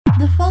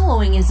The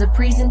following is a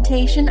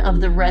presentation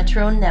of the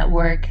Retro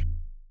Network.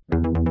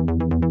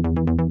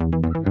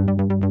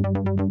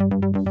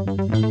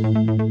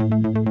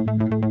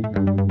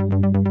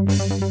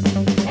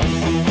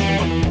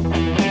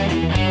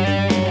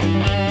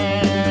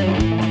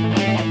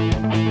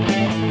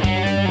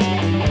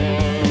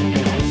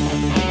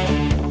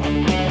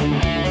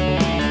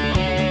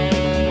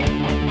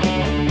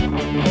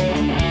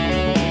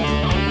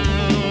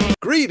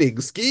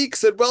 Greetings,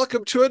 geeks, and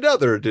welcome to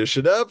another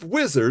edition of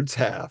Wizard's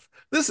Half.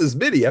 This is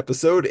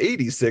mini-episode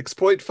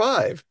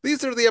 86.5.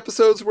 These are the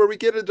episodes where we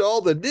get into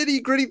all the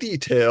nitty-gritty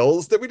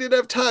details that we didn't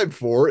have time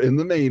for in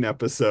the main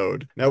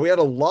episode. Now, we had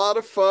a lot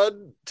of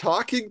fun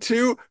talking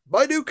to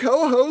my new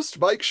co-host,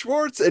 Mike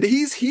Schwartz, and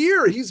he's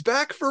here. He's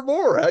back for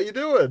more. How you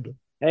doing?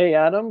 Hey,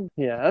 Adam.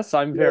 Yes,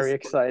 I'm very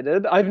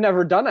excited. I've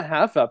never done a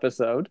half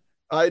episode.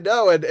 I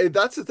know, and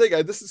that's the thing.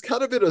 This has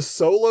kind of been a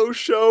solo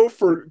show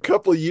for a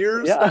couple of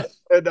years, Yeah.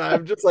 and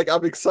I'm just like,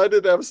 I'm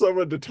excited to have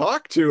someone to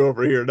talk to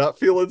over here, not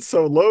feeling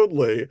so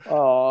lonely.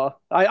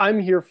 I'm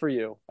here for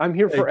you. I'm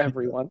here for Thank you.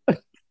 everyone.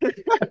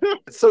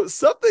 So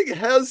something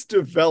has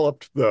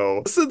developed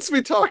though since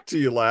we talked to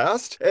you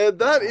last, and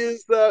that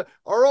is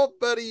our old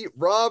buddy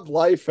Rob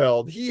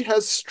Liefeld. He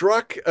has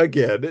struck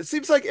again. It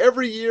seems like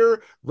every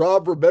year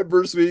Rob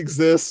remembers we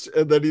exist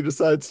and then he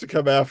decides to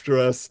come after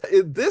us.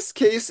 In this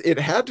case, it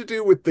had to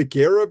do with the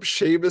Gareb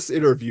Shamus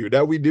interview.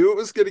 Now, we knew it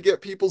was going to get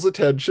people's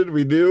attention.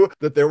 We knew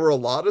that there were a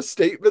lot of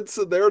statements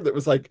in there that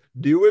was like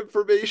new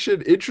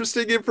information,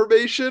 interesting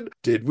information.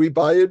 Did we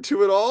buy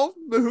into it all?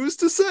 Who's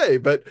to say?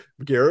 But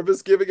Gareb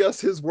is giving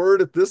us his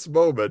word at this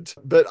moment.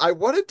 But I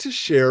wanted to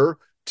share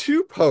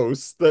two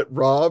posts that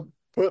Rob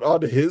put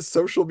on his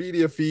social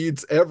media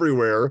feeds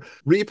everywhere,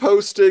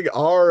 reposting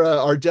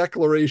our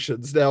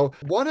declarations. Now,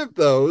 one of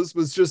those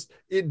was just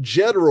in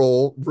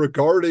general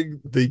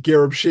regarding the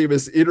Gareb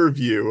Shamus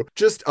interview,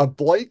 just a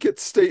blanket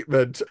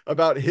statement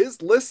about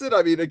his listen.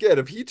 I mean, again,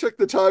 if he took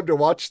the time to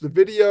watch the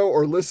video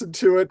or listen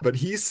to it, but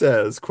he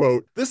says,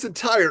 quote, "This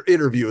entire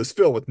interview is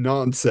filled with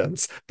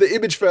nonsense. The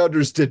Image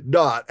founders did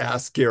not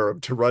ask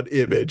Gareb to run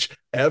Image.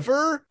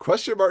 Ever?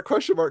 Question mark,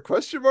 question mark,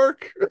 question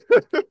mark."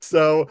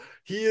 So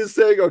he is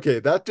saying, okay,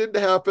 that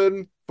didn't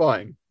happen.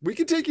 Fine. We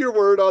can take your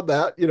word on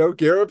that. You know,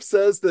 Gareb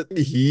says that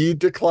he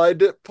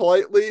declined it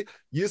politely.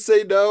 You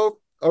say no.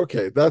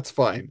 Okay, that's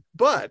fine.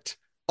 But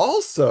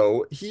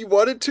also, he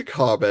wanted to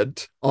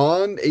comment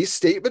on a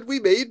statement we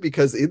made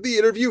because in the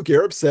interview,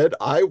 Gareb said,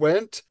 I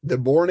went the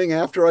morning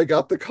after I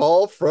got the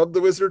call from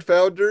the Wizard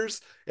founders,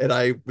 and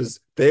I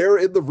was there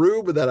in the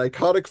room when that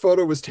iconic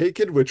photo was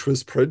taken, which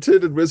was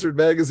printed in Wizard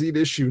Magazine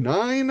issue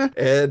 9.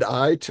 And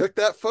I took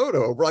that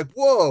photo. We're like,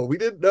 whoa, we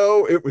didn't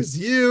know it was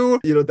you.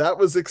 You know, that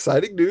was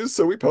exciting news.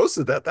 So we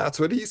posted that. That's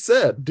what he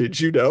said. Did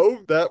you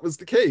know that was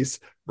the case?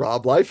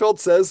 Rob Liefeld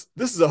says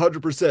this is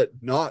 100%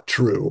 not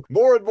true.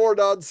 More and more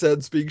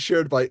nonsense being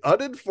shared by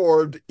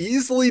uninformed,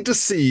 easily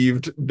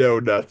deceived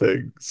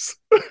know-nothings.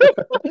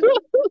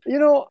 You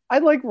know, I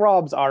like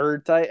Rob's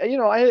art. I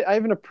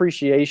have an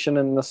appreciation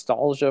and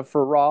nostalgia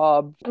for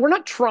Rob. We're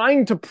not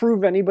trying to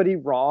prove anybody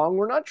wrong.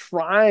 We're not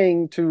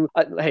trying to.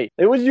 Hey,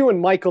 it was you and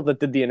Michael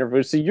that did the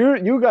interview, so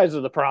you guys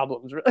are the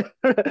problems.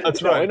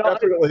 That's right.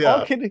 Definitely,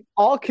 yeah.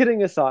 All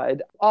kidding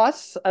aside,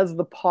 us as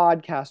the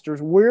podcasters,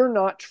 we're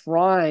not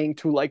trying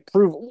to like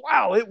prove.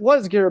 Wow, it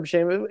was Gareb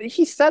Shamus.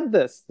 He said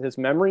this. His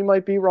memory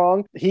might be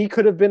wrong. He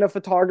could have been a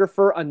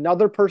photographer.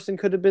 Another person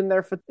could have been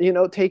there for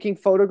taking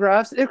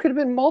photographs. It could have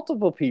been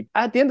multiple people.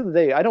 At the end of the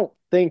day, I don't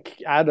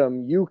think,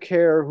 Adam, you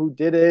care who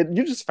did it.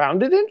 You just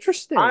found it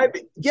interesting.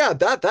 Yeah,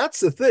 that's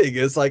the thing.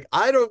 Is like,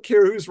 I don't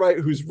care who's right,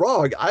 who's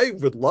wrong. I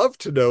would love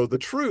to know the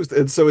truth.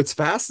 And so it's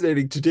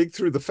fascinating to dig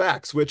through the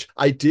facts, which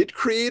I did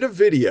create a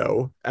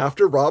video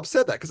after Rob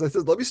said that, because I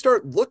said, let me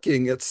start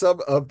looking at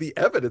some of the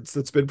evidence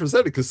that's been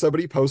presented, because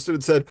somebody posted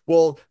and said,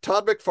 well,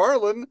 Todd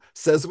McFarlane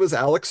says it was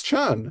Alex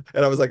Chun.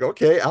 And I was like,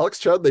 okay, Alex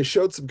Chun, they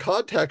showed some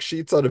contact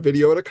sheets on a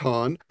video at a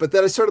con. But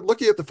then I started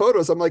looking at the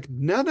photos. I'm like,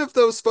 none of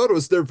those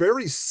photos, they're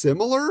very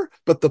similar,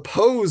 but the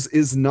pose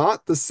is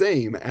not the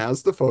same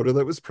as the photo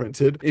that was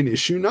printed in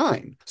issue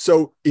 9.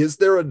 So is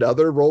there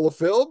another roll of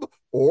film?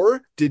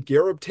 Or did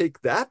Gareb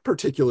take that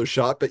particular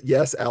shot, but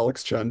yes,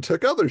 Alex Chun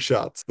took other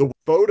shots? The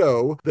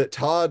photo that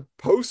Todd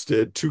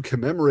posted to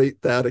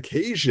commemorate that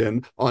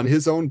occasion on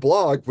his own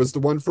blog was the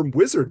one from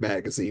Wizard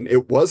Magazine.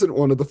 It wasn't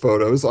one of the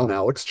photos on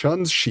Alex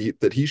Chun's sheet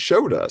that he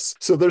showed us.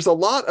 So there's a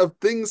lot of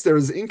things,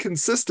 there's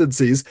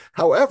inconsistencies.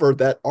 However,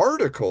 that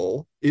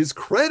article is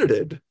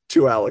credited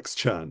to Alex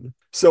Chun.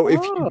 So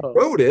if he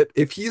wrote it,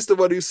 if he's the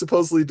one who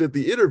supposedly did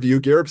the interview,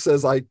 Gareb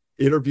says, I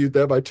interviewed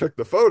them, I took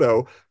the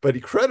photo, but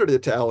he credited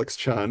it to Alex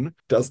Chun.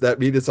 Does that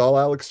mean it's all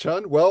Alex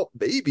Chun? Well,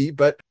 maybe,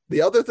 but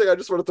the other thing I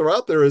just want to throw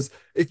out there is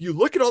if you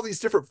look at all these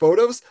different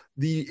photos,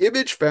 the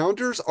Image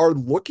founders are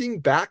looking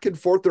back and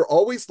forth. They're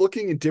always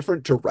looking in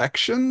different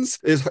directions.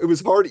 It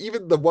was hard.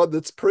 Even the one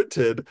that's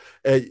printed,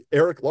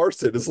 Eric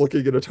Larson is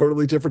looking in a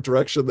totally different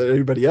direction than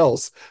anybody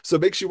else. So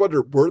it makes you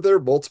wonder, were there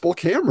multiple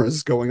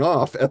cameras going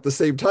off at the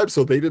same time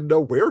so they didn't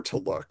know where to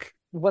look?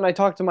 when I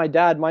talk to my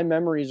dad, my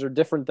memories are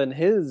different than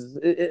his.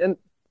 And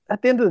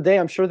at the end of the day,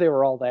 I'm sure they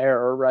were all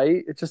there,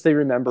 right? It's just they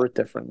remember it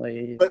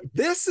differently. But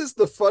this is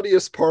the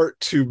funniest part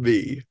to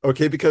me,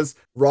 okay? Because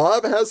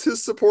Rob has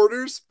his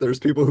supporters. There's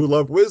people who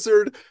love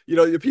Wizard.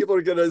 People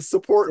are going to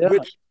support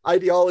which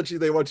ideology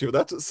they want to.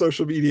 That's what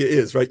social media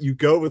is, right? You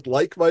go with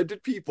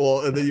like-minded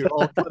people and then you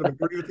all kind of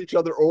agree with each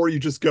other, or you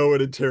just go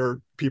in and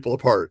tear people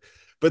apart.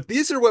 But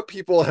these are what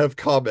people have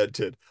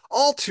commented.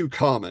 All too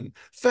common.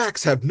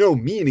 Facts have no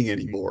meaning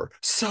anymore.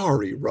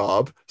 Sorry,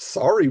 Rob.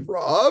 Sorry,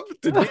 Rob?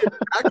 Did we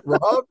attack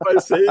Rob by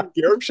saying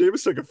Gareb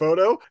Shamus took a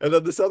photo? And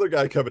then this other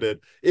guy coming in.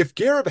 If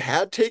Gareb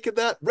had taken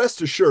that,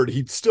 rest assured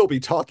he'd still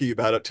be talking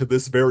about it to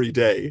this very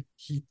day.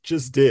 He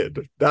just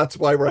did. That's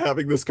why we're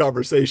having this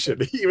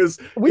conversation.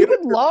 We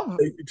would love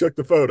he took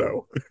the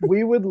photo.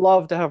 We would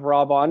love to have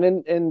Rob on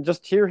and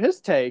just hear his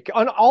take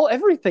on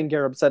everything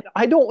Gareb said.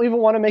 I don't even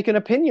want to make an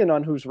opinion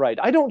on who's right.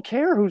 I don't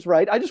care who's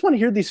right. I just want to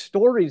hear these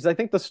stories. I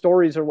think the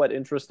stories are what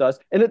interest us.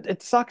 And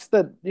it sucks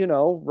that,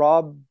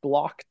 Rob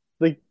blocked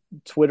the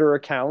Twitter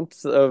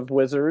accounts of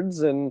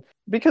Wizards, and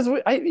because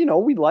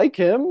we like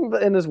him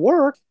and his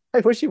work. I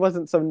wish he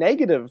wasn't so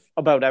negative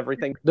about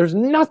everything. There's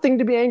nothing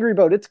to be angry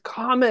about. It's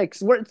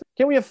comics.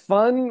 Can we have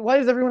fun? Why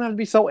does everyone have to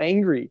be so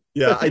angry?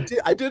 Yeah, I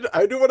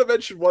do want to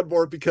mention one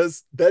more,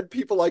 because then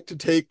people like to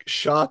take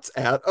shots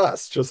at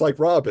us, just like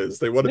Rob is.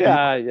 They want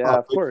to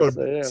of course.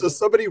 So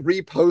somebody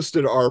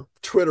reposted our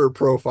Twitter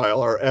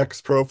profile, our X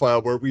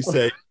profile, where we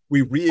say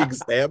we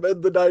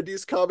re-examine the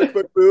 90s comic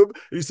book boom.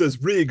 And he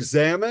says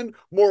re-examine,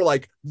 more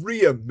like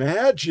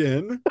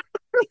reimagine.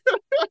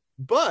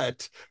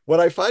 But what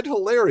I find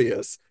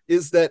hilarious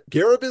is that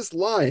Gareb is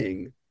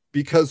lying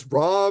because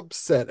Rob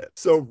said it.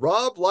 So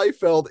Rob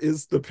Liefeld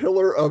is the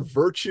pillar of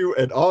virtue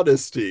and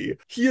honesty.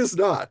 He is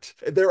not.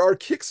 There are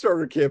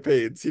Kickstarter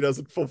campaigns he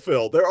doesn't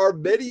fulfill. There are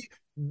many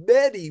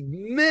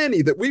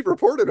that we've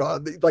reported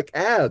on, like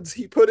ads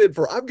he put in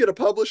for, I'm going to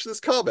publish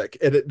this comic,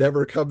 and it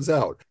never comes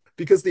out.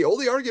 Because the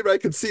only argument I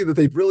could see that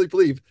they really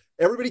believe,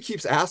 everybody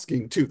keeps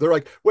asking too. They're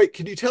like, wait,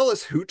 can you tell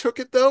us who took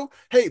it though?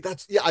 Hey,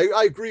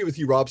 I agree with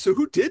you, Rob. So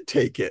who did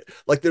take it?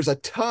 Like, there's a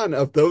ton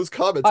of those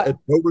comments and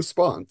no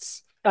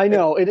response. I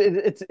know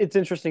it's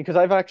interesting because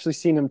I've actually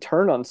seen him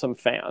turn on some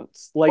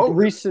fans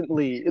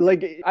recently.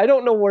 Like, I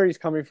don't know where he's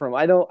coming from.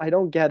 I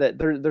don't get it.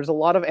 There's a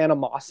lot of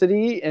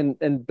animosity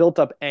and built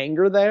up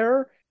anger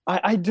there.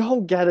 I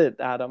don't get it,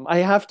 Adam. I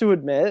have to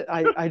admit,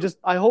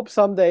 I hope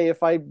someday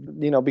if I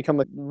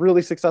become a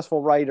really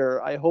successful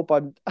writer, I hope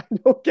I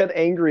don't get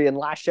angry and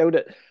lash out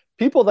at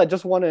people that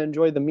just want to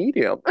enjoy the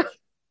medium.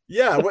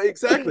 Yeah, well,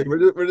 exactly.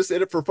 We're just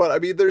in it for fun. I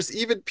mean, there's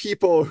even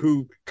people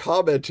who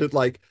commented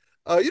like,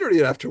 you don't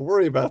even have to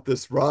worry about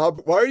this,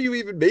 Rob. Why are you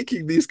even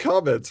making these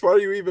comments? Why are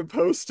you even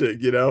posting?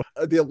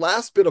 The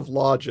last bit of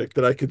logic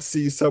that I could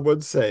see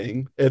someone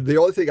saying, and the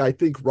only thing I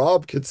think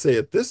Rob could say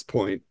at this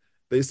point,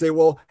 they say,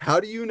 well, how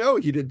do you know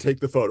he didn't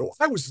take the photo?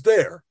 I was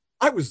there.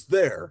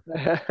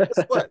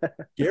 Guess what?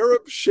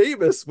 Gareb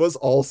Shamus was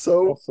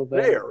also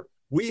there.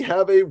 We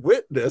have a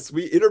witness.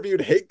 We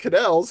interviewed Hank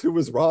Canals, who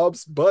was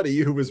Rob's buddy,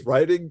 who was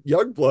writing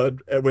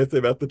Youngblood with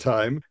him at the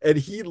time. And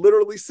he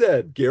literally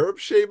said, Gareb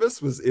Shamus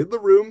was in the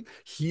room.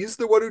 He's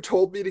the one who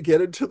told me to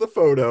get into the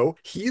photo.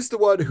 He's the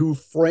one who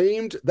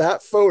framed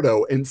that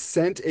photo and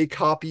sent a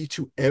copy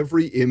to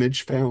every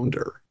Image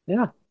founder.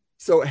 Yeah.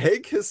 So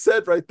Hank has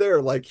said right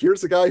there, like,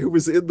 here's a guy who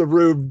was in the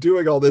room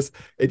doing all this.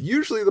 And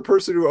usually the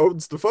person who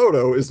owns the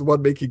photo is the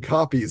one making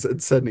copies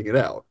and sending it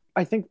out.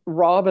 I think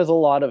Rob has a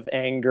lot of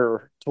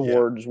anger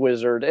towards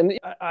Wizard, and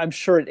I'm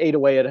sure it ate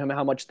away at him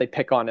how much they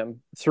pick on him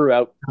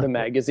throughout the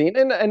magazine,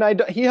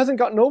 and he hasn't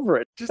gotten over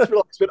it. Just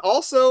relax. But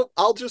also,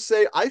 I'll just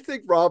say, I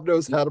think Rob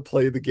knows how to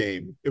play the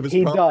game. It was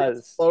probably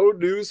a slow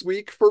news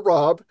week for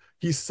Rob.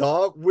 He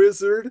saw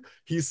Wizard.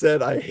 He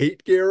said, I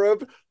hate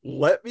Gareb.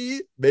 Let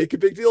me make a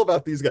big deal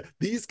about these guys.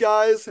 These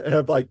guys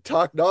have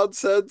talked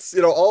nonsense,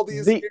 all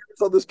these years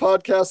on this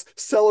podcast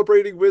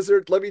celebrating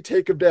Wizard. Let me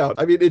take them down.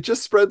 I mean, it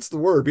just spreads the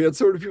word. We had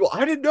so many people.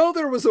 I didn't know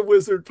there was a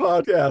Wizard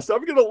podcast.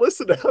 I'm going to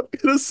listen. I'm going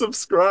to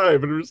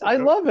subscribe. And I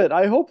love it.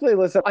 I hope they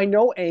listen. I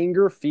know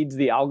anger feeds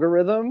the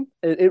algorithm.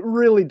 It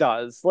really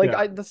does.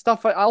 The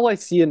stuff, all I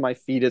see in my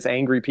feed is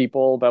angry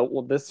people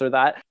about this or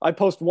that. I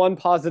post one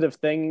positive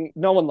thing.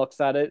 No one looks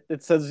at it.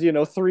 It says,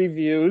 3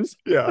 views.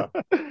 Yeah.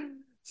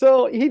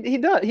 So he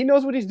does. He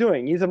knows what he's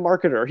doing. He's a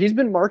marketer. He's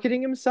been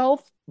marketing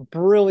himself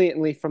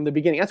brilliantly from the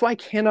beginning. That's why I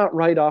cannot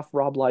write off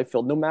Rob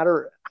Liefeld. No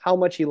matter how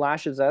much he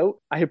lashes out,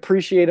 I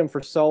appreciate him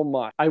for so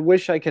much. I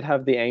wish I could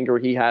have the anger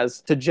he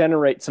has to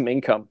generate some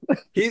income.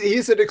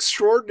 He's an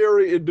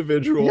extraordinary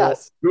individual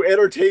who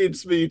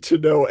entertains me to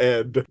no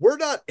end. We're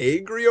not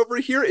angry over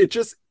here. It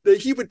just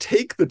that he would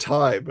take the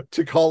time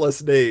to call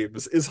us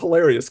names is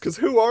hilarious, because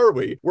who are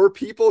we? We're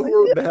people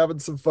who are having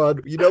some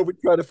fun. We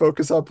try to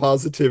focus on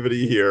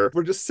positivity here.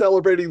 We're just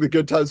celebrating the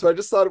good times. So I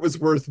just thought it was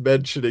worth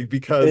mentioning,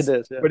 because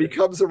when he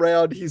comes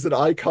around, he's an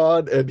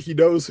icon and he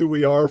knows who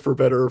we are, for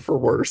better or for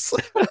worse.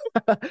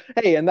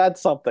 Hey, and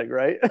that's something,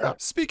 right?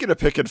 Speaking of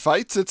picking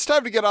fights, it's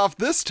time to get off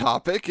this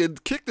topic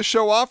and kick the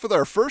show off with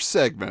our first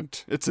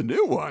segment. It's a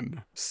new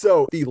one.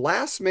 So, the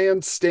last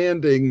man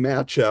standing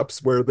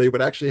matchups where they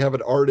would actually have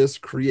an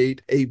artist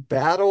create a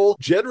battle,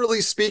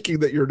 generally speaking,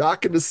 that you're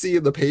not going to see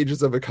in the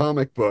pages of a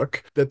comic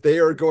book, that they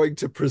are going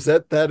to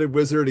present that in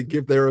Wizard and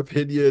give their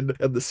opinion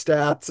and the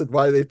stats and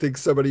why they think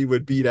somebody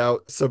would beat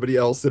out somebody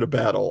else in a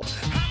battle.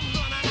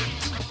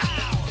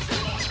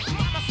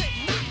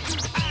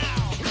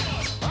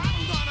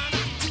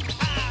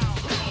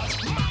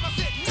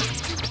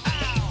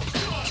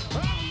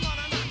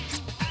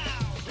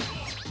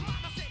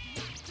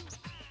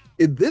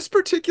 In this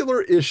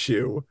particular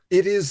issue,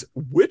 it is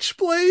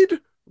Witchblade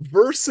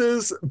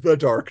versus the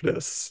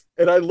Darkness.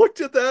 And I looked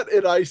at that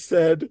and I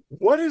said,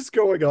 what is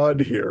going on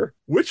here?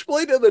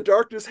 Witchblade and the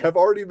Darkness have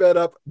already met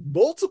up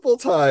multiple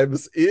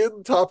times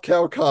in Top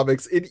Cow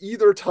Comics in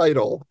either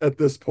title at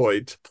this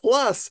point.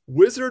 Plus,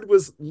 Wizard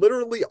was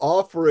literally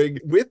offering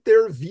with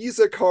their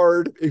Visa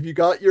card, if you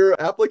got your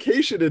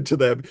application into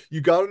them,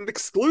 you got an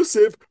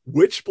exclusive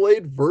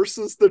Witchblade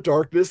versus the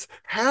Darkness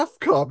half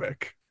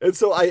comic. And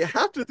so I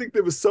have to think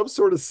there was some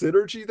sort of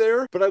synergy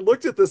there. But I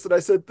looked at this and I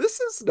said, this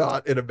is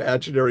not an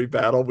imaginary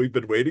battle we've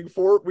been waiting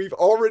for. We've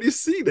already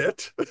seen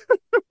it.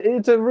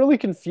 It's a really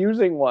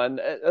confusing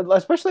one,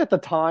 especially at the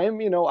time.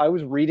 I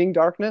was reading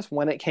Darkness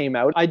when it came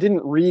out. I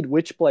didn't read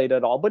Witchblade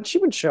at all, but she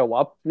would show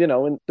up,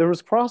 and there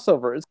was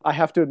crossovers. I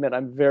have to admit,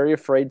 I'm very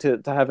afraid to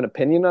have an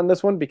opinion on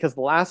this one because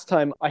last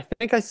time I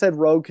think I said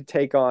Rogue could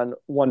take on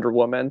Wonder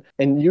Woman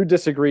and you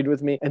disagreed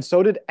with me. And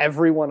so did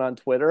everyone on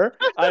Twitter.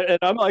 And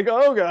I'm like,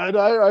 oh God,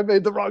 I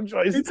made the wrong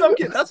choice. It's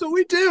okay. That's what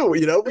we do.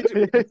 We have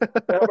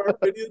our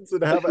opinions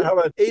and have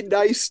a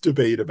nice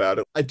debate about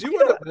it. I do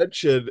want to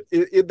mention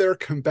in their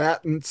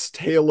combatants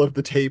tail of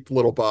the tape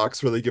little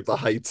box where they give the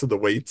heights and the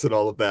weights and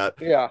all of that.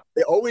 Yeah.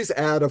 They always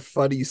add a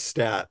funny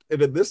stat.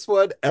 And in this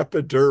one,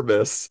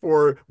 epidermis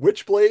for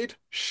Witchblade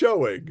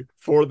showing,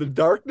 for the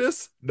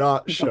Darkness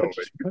not showing.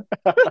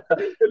 And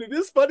it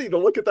is funny to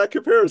look at that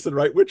comparison,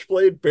 right?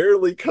 Witchblade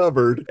barely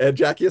covered and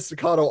Jackie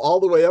Estacado all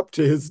the way up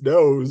to his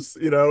nose,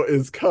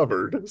 is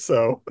covered.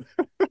 So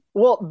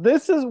well,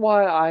 this is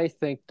why I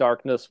think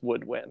Darkness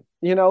would win.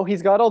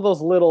 He's got all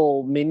those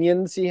little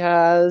minions he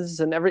has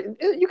and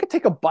you could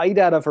take a bite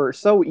out of her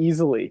so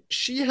easily.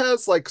 She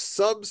has like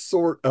some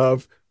sort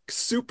of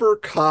super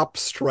cop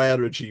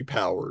strategy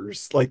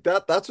powers like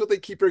that. That's what they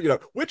keep bringing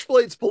up.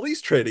 Witchblade's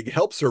police training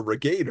helps her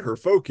regain her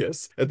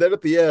focus, and then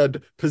at the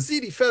end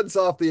Pizzini fends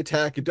off the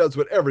attack and does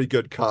what every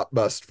good cop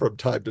must from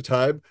time to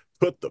time: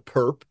 put the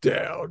perp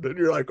down. And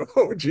you're like,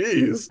 oh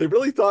geez, they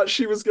really thought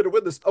she was going to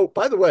win this. Oh,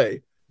 by the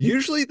way,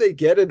 usually they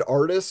get an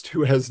artist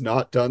who has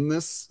not done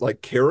this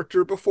like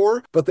character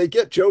before, but they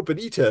get Joe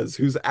Benitez,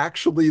 who's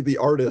actually the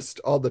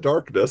artist on the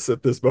Darkness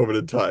at this moment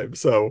in time.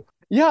 So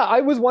yeah,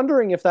 I was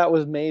wondering if that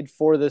was made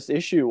for this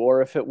issue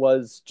or if it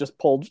was just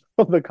pulled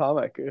from the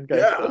comic. Okay.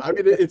 Yeah, I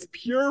mean, it's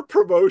pure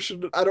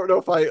promotion. I don't know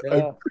if I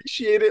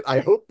appreciate it.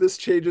 I hope this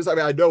changes. I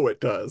mean, I know it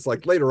does.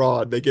 Like later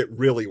on, they get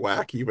really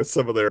wacky with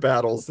some of their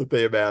battles that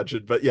they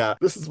imagine. But yeah,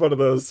 this is one of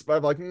those.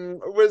 I'm like,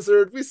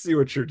 Wizard, we see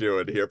what you're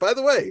doing here. By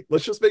the way,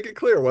 let's just make it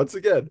clear once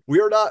again, we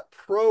are not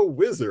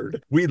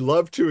pro-Wizard. We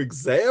love to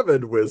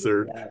examine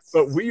Wizard,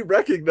 but we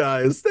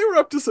recognize they were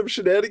up to some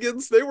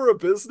shenanigans. They were a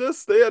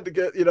business. They had to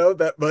get,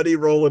 that money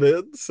rolling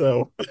in.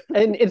 So,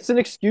 and it's an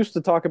excuse to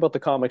talk about the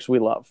comics we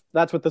love.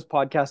 That's what this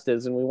podcast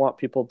is, and we want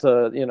people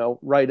to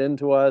write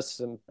into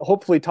us and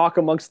hopefully talk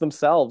amongst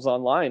themselves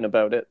online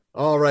about it.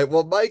 All right,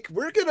 well, Mike,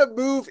 we're gonna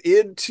move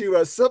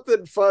into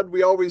something fun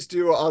we always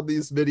do on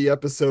these mini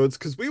episodes,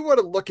 because we want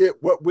to look at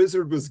what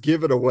Wizard was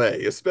giving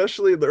away.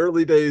 Especially in the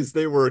early days,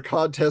 they were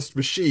contest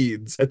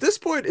machines. At this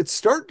point, it's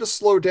starting to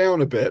slow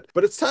down a bit,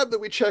 but it's time that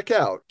we check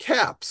out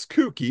Cap's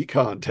Kooky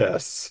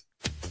Contests.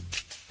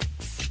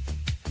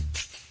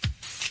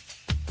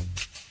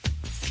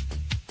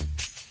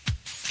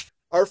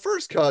 Our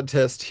first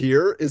contest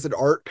here is an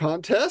art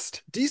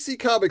contest. DC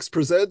Comics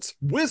presents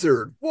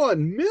Wizard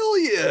 1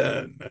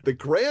 Million. The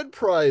grand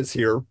prize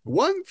here,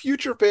 one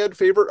future fan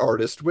favorite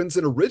artist wins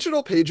an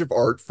original page of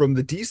art from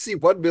the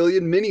DC 1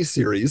 Million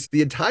miniseries,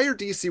 the entire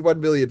DC 1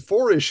 Million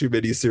 4-issue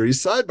miniseries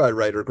signed by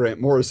writer Grant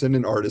Morrison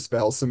and artist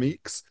Val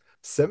Semeiks.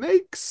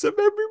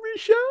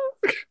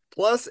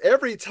 Plus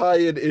every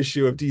tie-in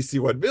issue of DC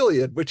 1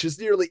 Million, which is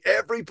nearly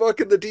every book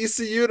in the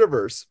DC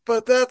universe.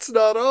 But that's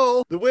not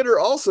all. The winner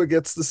also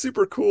gets the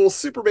super cool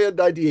Superman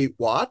 98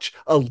 watch,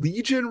 a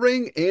Legion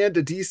ring, and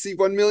a DC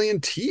 1 Million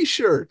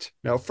t-shirt.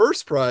 Now,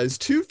 first prize,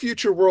 2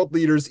 future world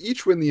leaders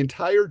each win the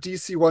entire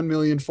DC 1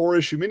 Million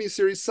 4-issue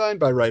miniseries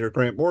signed by writer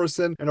Grant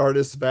Morrison and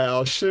artist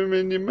Val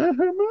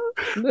Semeiks.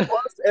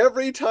 Plus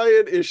every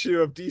tie-in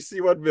issue of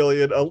DC 1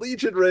 Million, a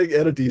Legion ring,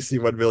 and a DC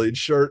 1 Million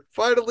shirt.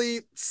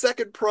 Finally,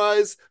 second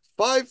prize,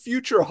 5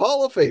 future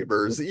Hall of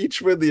Famers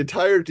each win the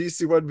entire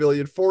DC 1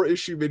 Million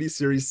 4-issue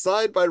miniseries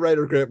signed by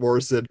writer Grant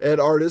Morrison and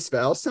artist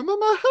Val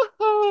Semeiks.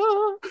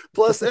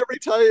 Plus every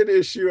tie-in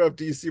issue of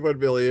DC 1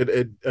 million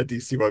and a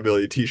DC 1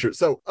 million t-shirt.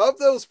 So of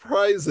those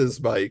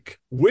prizes, Mike,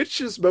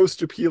 which is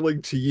most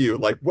appealing to you?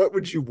 Like, what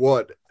would you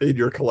want in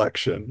your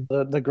collection?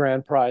 The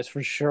grand prize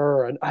for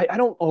sure. And I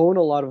don't own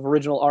a lot of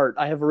original art.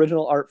 I have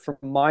original art from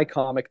my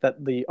comic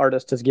that the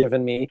artist has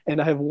given me, and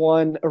I have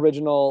one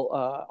original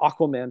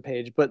Aquaman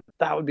page. But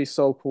that would be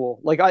so cool.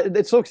 Like,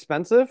 it's so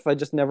expensive. I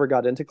just never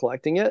got into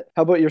collecting it.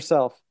 How about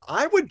yourself?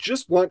 I would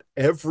just want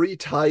every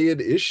tie-in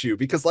issue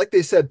because, like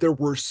they said, there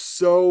were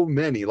so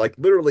many. Like,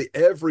 literally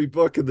every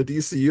book in the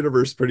DC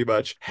universe pretty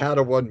much had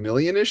a 1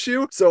 million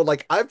issue. So,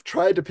 like, I've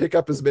tried to pick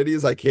up as many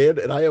as I can,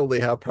 and I only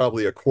have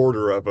probably a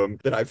quarter of them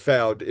that I've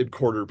found in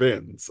quarter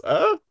bins.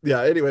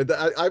 Yeah, anyway,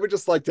 I would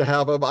just like to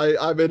have them.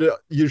 I'm in it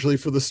usually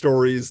for the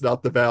stories,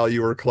 not the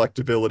value or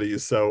collectability.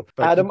 So,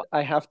 Adam,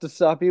 I have to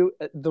stop you.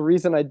 The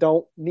reason I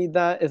don't need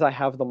that is I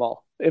have them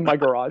all in my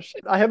garage.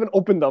 I haven't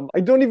opened them. I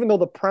don't even know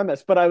the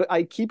premise, but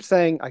I keep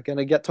saying I'm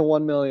gonna get to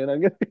 1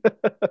 million.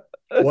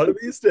 one of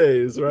these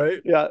days,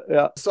 right?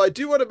 Yeah. So I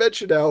do want to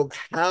mention now,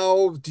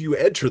 how do you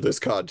enter this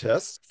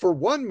contest? For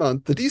 1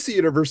 month, the DC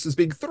Universe is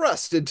being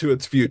thrust into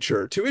its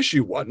future to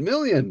issue 1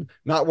 million.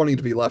 Not wanting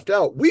to be left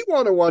out, we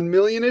want a 1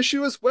 million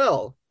issue as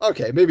well.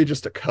 Okay, maybe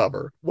just a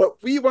cover.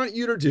 What we want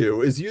you to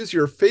do is use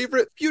your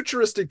favorite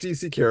futuristic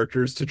DC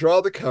characters to draw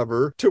the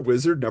cover to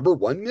Wizard number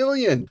 1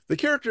 million. The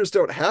characters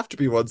don't have to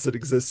be ones that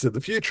exist in the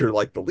future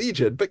like the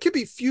Legion, but can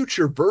be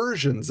future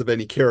versions of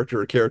any character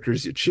or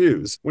characters you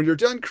choose. When you're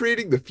done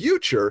creating the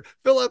future,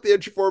 fill out the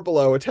entry form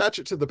below, attach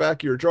it to the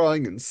back of your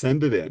drawing, and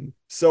send it in.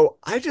 So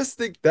I just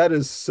think that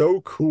is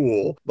so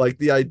cool. Like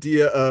the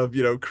idea of,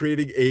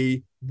 creating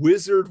a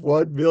Wizard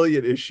 1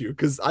 million issue,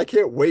 because I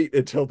can't wait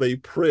until they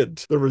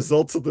print the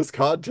results of this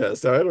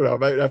contest. I don't know, I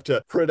might have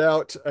to print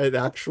out an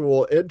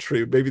actual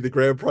entry, maybe the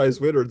grand prize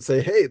winner, and say,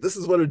 hey, this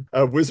is what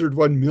a Wizard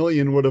 1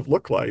 million would have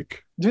looked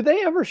like. Do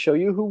they ever show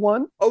you who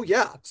won? Oh,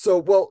 yeah. So,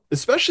 well,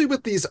 especially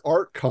with these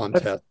art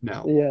contests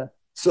now. Yeah.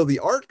 So the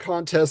art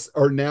contests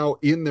are now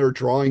in their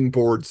drawing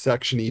board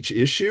section each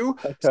issue.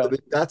 Okay. So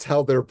that's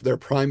how they're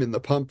priming the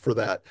pump for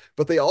that.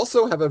 But they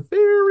also have a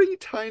very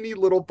tiny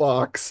little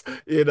box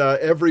in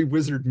every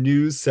Wizard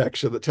news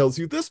section that tells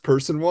you this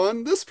person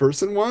won, this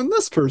person won,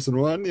 this person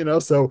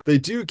won. So they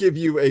do give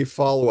you a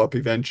follow-up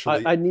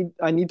eventually.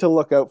 I need to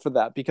look out for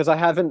that because I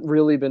haven't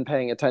really been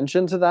paying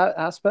attention to that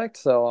aspect.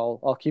 So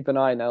I'll keep an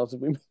eye now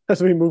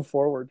as we move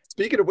forward.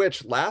 Speaking of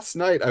which, last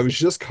night I was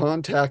just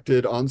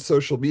contacted on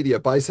social media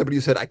by somebody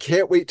who said, I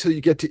can't wait till you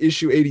get to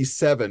issue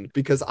 87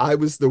 because I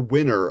was the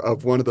winner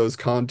of one of those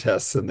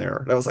contests in there.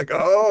 And I was like,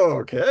 oh,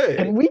 okay.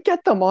 Can we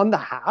get them on the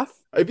half?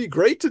 It'd be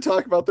great to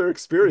talk about their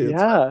experience.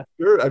 Yeah.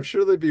 I'm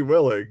sure they'd be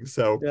willing.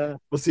 So yeah.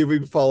 We'll see if we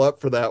can follow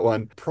up for that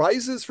one.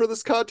 Prizes for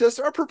this contest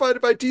are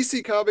provided by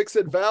DC Comics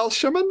and Val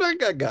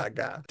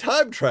Shamanagaga,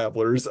 time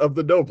travelers of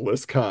the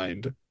noblest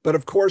kind. But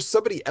of course,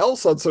 somebody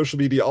else on social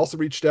media also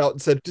reached out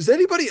and said, does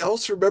anybody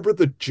else remember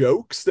the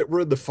jokes that were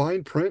in the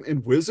fine print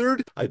in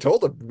Wizard? I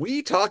told them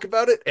we talk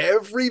about it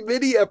every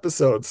mini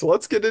episode. So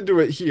let's get into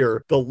it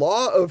here. The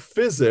law of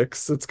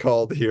physics, it's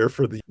called here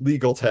for the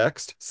legal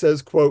text,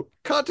 says, quote,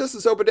 contest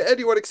is open to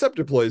anyone except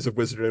employees of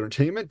Wizard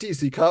Entertainment,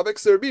 DC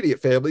Comics, their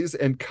immediate families,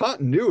 and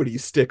continuity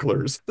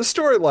sticklers. The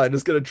storyline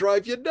is going to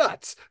drive you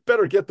nuts.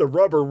 Better get the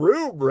rubber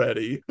room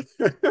ready.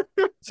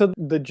 So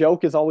the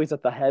joke is always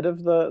at the head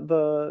of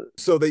the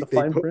So they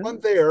put print? one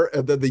there,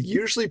 and then they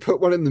usually put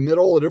one in the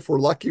middle, and if we're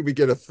lucky, we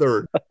get a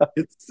third.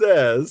 It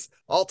says,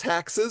 all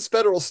taxes,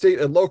 federal, state,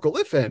 and local,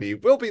 if any,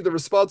 will be the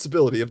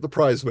responsibility of the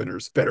prize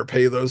winners. Better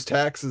pay those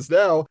taxes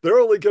now. They're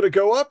only going to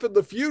go up in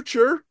the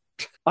future.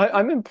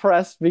 I'm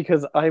impressed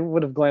because I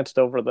would have glanced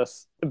over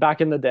this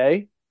back in the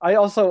day. I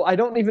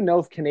don't even know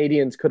if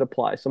Canadians could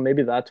apply, so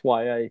maybe that's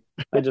why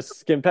I just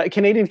skimmed past.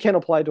 Canadians can't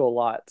apply to a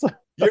lot.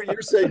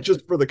 You're saying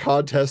just for the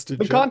contest?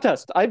 The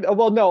contest. I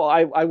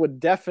would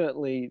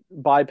definitely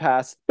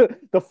bypass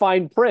the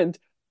fine print,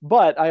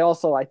 but I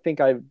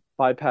think I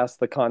bypassed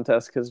the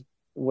contest because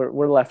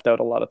we're left out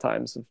a lot of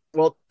times.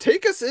 Well,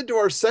 take us into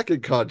our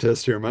second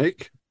contest here,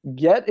 Mike.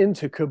 Get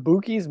into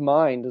Kabuki's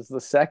mind is the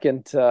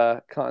second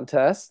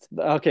contest.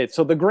 Okay,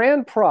 so the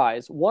grand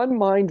prize, one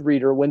mind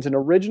reader wins an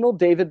original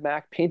David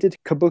Mack painted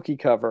Kabuki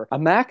cover, a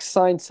Mack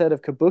signed set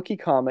of Kabuki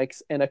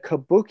comics, and a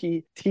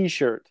Kabuki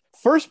t-shirt.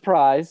 First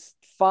prize,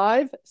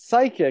 5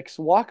 psychics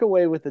walk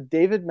away with a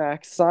David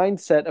Mack signed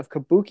set of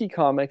Kabuki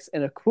comics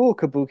and a cool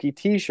Kabuki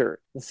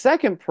t-shirt. The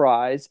second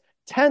prize,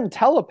 10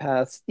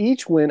 telepaths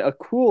each win a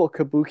cool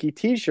Kabuki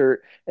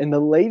t-shirt and the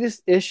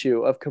latest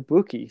issue of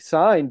Kabuki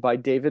signed by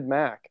David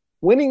Mack.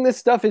 Winning this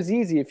stuff is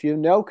easy if you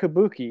know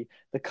Kabuki.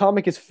 The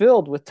comic is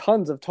filled with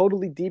tons of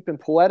totally deep and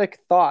poetic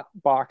thought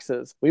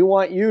boxes. We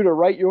want you to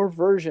write your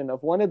version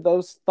of one of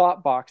those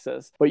thought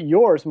boxes, but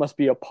yours must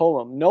be a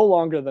poem, no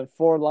longer than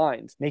 4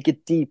 lines. Make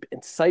it deep,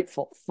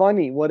 insightful,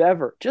 funny,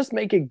 whatever. Just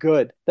make it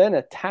good. Then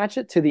attach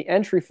it to the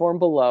entry form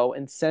below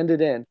and send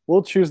it in.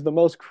 We'll choose the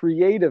most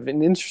creative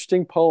and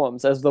interesting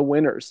poems as the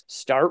winners.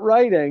 Start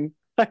writing.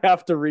 I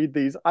have to read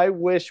these. I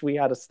wish we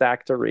had a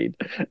stack to read.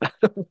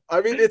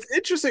 I mean, it's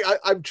interesting.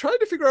 I'm trying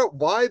to figure out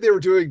why they were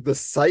doing the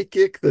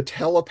psychic, the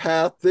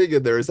telepath thing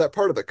in there. Is that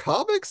part of the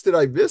comics? Did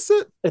I miss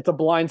it? It's a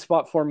blind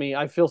spot for me.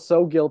 I feel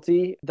so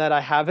guilty that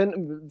I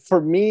haven't.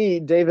 For me,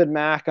 David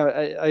Mack,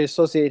 I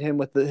associate him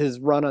with his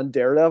run on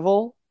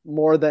Daredevil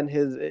more than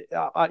his.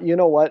 You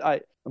know what?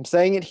 I'm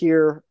saying it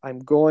here. I'm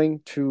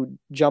going to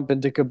jump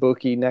into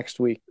Kabuki next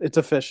week. It's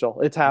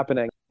official. It's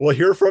happening. We'll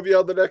hear from you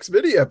on the next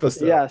mini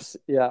episode. Yes.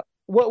 Yeah.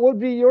 What would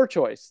be your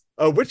choice?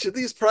 Which of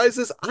these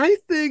prizes? I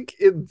think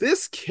in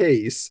this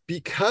case,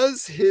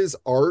 because his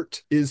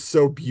art is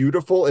so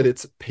beautiful and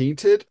it's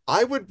painted,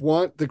 I would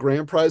want the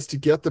grand prize to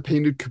get the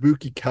painted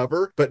Kabuki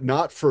cover, but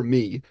not for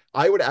me.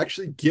 I would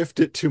actually gift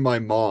it to my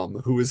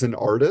mom, who is an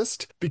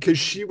artist, because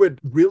she would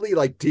really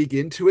like dig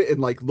into it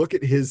and like look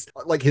at his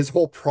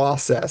whole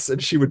process,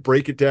 and she would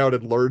break it down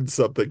and learn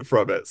something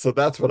from it. So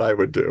that's what I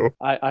would do.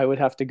 I would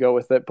have to go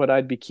with it, but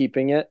I'd be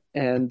keeping it.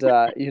 And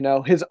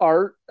his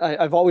art,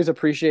 I've always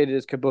appreciated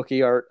his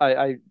Kabuki art.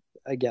 I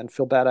again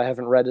feel bad I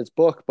haven't read his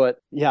book, but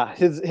yeah,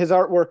 his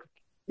artwork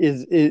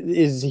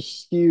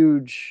is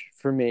huge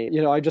for me.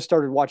 I just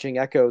started watching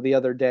Echo the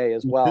other day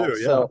as well. too,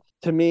 yeah. So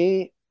to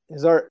me,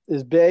 his art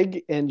is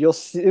big, and you'll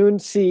soon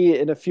see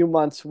in a few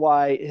months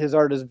why his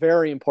art is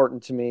very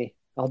important to me.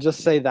 I'll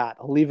just say that.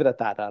 I'll leave it at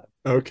that, Adam.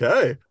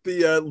 Okay.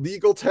 The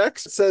legal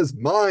text says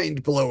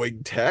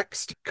mind-blowing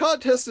text.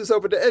 Contest is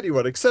open to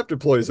anyone except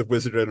employees of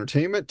Wizard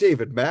Entertainment,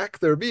 David Mack,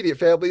 their immediate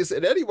families,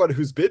 and anyone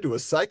who's been to a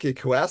psychic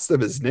who asked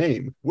them his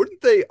name.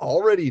 Wouldn't they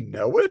already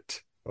know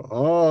it?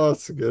 Oh,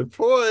 that's a good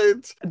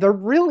point. They're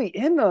really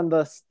in on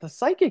the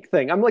psychic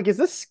thing. I'm like, is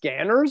this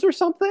scanners or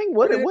something?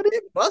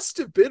 It must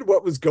have been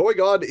what was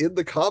going on in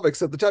the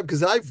comics at the time,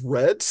 because I've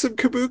read some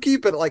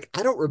Kabuki, but like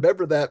I don't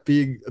remember that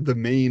being the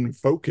main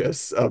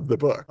focus of the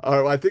book.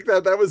 I think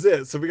that was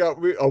it. So we got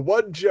a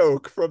one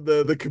joke from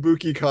the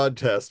Kabuki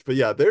contest. But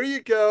yeah, there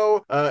you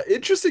go.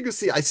 Interesting to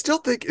see. I still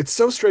think it's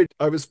so strange.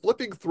 I was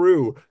flipping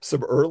through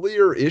some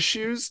earlier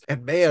issues,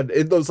 and man,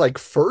 in those like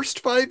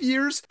first 5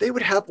 years, they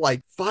would have like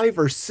 5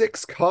 or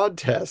 6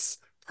 contests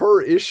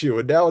per issue,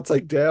 and now it's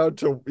like down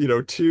to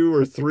 2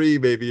 or 3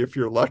 maybe if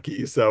you're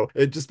lucky. So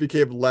it just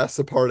became less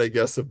a part, I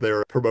guess, of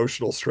their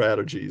promotional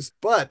strategies.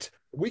 But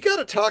we got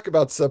to talk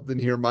about something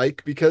here,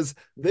 Mike, because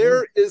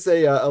there is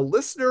a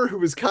listener who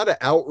was kind of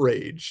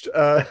outraged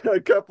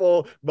a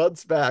couple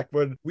months back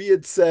when we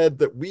had said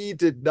that we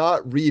did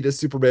not read A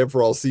Superman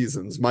for All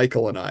Seasons,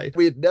 Michael and I.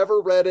 We had never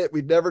read it.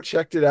 We'd never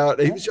checked it out.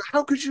 And he was like,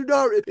 how could you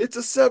not? It's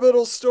a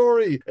seminal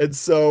story. And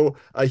so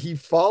he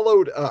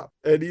followed up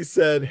and he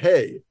said,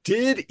 hey,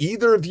 did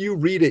either of you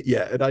read it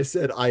yet? And I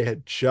said, I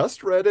had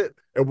just read it,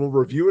 and we'll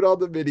review it on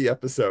the mini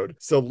episode.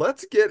 So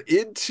let's get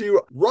into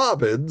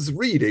Robin's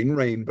reading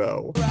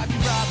Rainbow. Rocky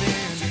Robin,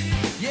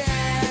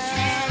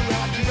 yeah,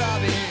 Rocky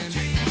Robin.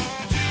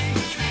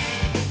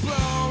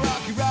 Blow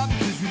Rocky Robin,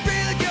 'cause we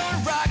really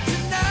gonna rock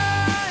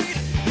tonight,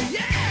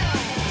 yeah.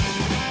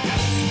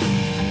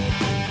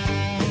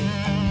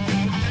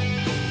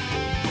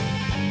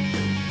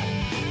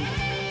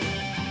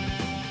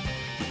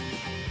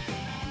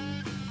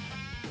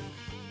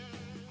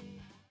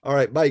 All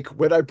right, Mike,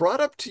 when I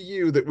brought up to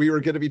you that we were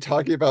going to be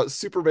talking about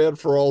Superman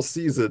for All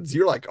Seasons,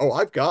 you're like, oh,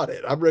 I've got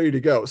it. I'm ready to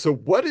go. So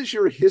what is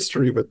your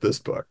history with this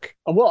book?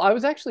 Well, I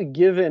was actually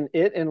given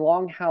it in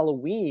Long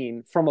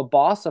Halloween from a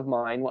boss of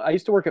mine. I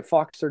used to work at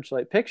Fox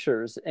Searchlight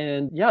Pictures,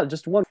 and yeah,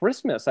 just one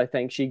Christmas, I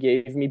think she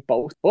gave me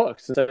both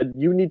books and said,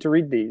 you need to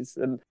read these.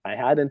 And I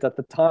hadn't at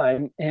the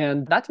time,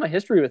 and that's my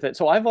history with it.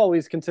 So I've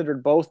always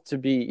considered both to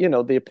be,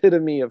 the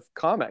epitome of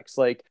comics,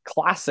 like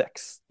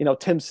classics.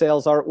 Tim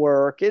Sale's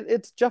artwork.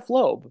 It's Jeff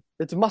Loeb.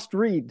 It's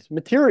must-read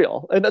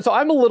material. And so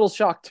I'm a little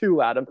shocked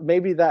too, Adam.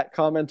 Maybe that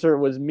commenter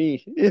was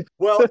me.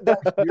 Well,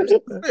 here's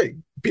the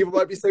thing. People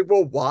might be saying,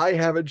 well, why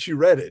haven't you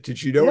read it?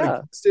 Did you know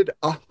it existed?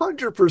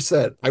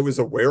 100%. I was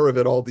aware of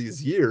it all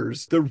these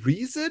years. The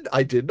reason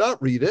I did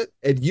not read it,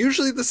 and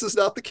usually this is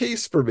not the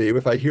case for me,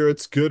 if I hear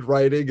it's good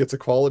writing, it's a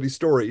quality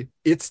story,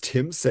 it's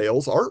Tim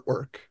Sale's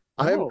artwork.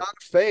 I am not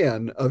a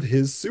fan of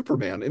his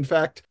Superman. In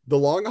fact, The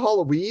Long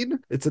Halloween,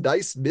 it's a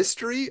nice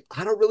mystery.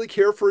 I don't really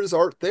care for his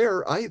art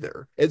there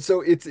either. And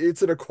so it's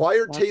an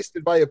acquired taste,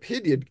 in my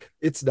opinion.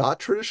 It's not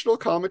traditional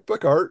comic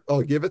book art.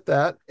 I'll give it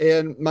that.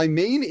 And my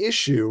main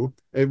issue,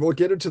 and we'll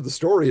get into the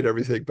story and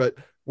everything, but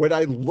when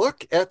I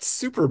look at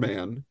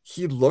Superman,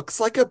 he looks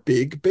like a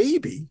big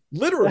baby,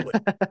 literally.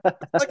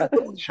 Like a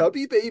little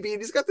chubby baby,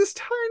 and he's got this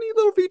tiny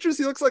little features.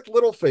 He looks like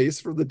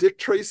Littleface from the Dick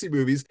Tracy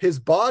movies. His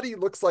body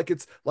looks like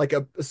it's like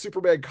a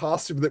Superman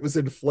costume that was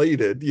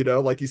inflated,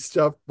 like he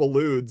stuffed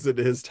balloons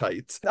into his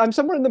tights. I'm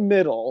somewhere in the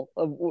middle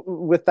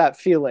with that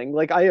feeling.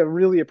 Like, I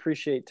really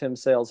appreciate Tim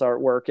Sale's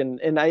artwork,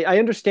 and I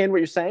understand what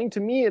you're saying. To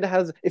me,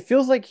 it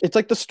feels like it's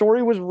like the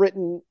story was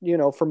written,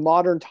 for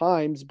modern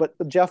times, but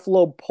Jeff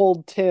Loeb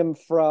pulled Tim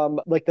from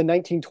like the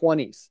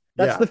 1920s.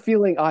 That's the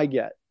feeling I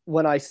get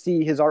when I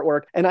see his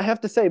artwork. And I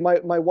have to say, my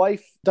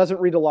wife doesn't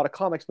read a lot of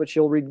comics, but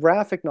she'll read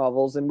graphic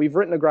novels. And we've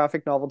written a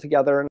graphic novel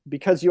together. And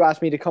because you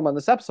asked me to come on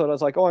this episode, I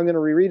was like, oh, I'm going to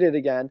reread it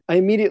again. I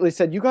immediately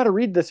said, you got to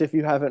read this if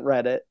you haven't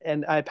read it.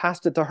 And I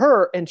passed it to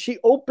her, and she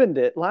opened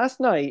it last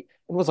night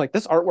and was like,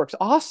 this artwork's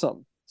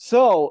awesome.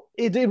 So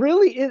it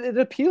really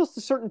appeals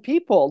to certain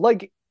people.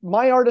 Like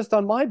my artist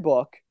on my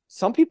book,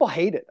 some people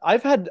hate it.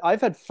 I've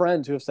had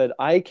friends who have said,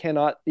 I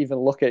cannot even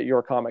look at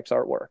your comics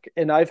artwork.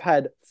 And I've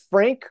had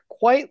Frank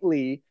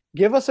quietly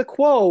give us a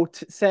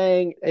quote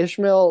saying,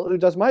 Ishmael, who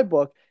does my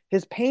book,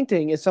 his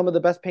painting is some of the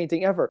best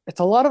painting ever. It's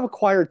a lot of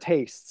acquired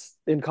tastes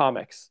in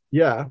comics.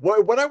 Yeah.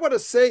 What I want to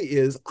say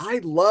is I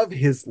love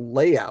his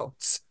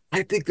layouts.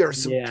 I think there are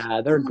some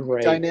they're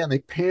great.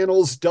 dynamic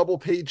panels, double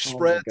page Oh my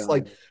spreads,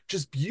 like God.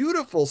 just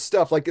beautiful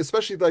stuff. Like,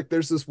 especially like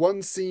there's this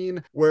one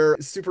scene where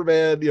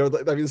Superman, I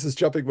mean, this is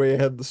jumping way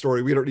ahead of the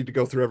story. We don't need to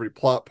go through every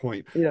plot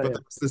point, Yeah, but yeah.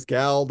 there's this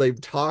gal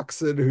named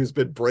Toxin who's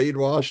been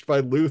brainwashed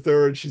by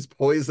Luthor and she's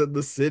poisoned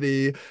the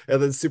city.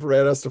 And then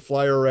Superman has to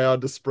fly her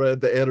around to spread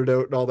the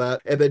antidote and all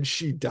that. And then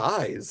she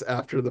dies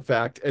after the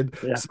fact. And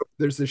Yeah. so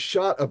there's this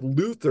shot of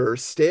Luthor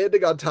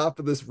standing on top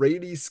of this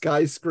rainy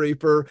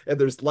skyscraper, and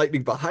there's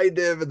lightning behind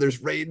him, and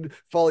there's rain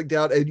falling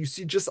down, and you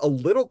see just a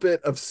little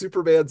bit of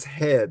Superman's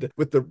head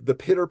with the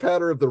pitter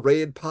patter of the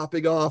rain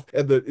popping off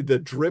and the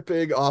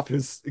dripping off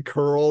his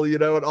curl,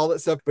 and all that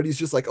stuff. But he's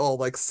just like, oh,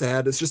 like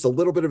sad. It's just a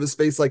little bit of his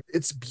face. Like,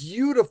 it's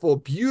beautiful,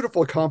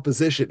 beautiful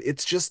composition.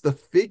 It's just the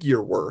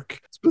figure work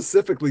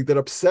specifically that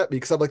upset me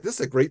because I'm like, this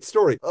is a great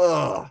story.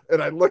 Ugh.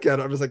 And I look at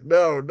it, I was like,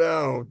 no,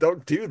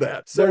 don't do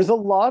that. So There's a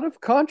lot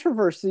of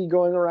controversy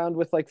going around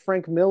with like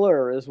Frank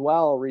Miller as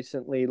well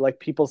recently, like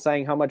people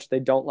saying how much they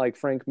don't like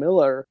Frank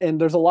Miller. And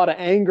there's a lot of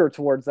anger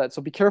towards that.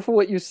 So be careful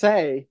what you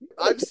say.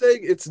 I'm saying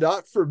it's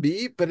not for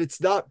me, but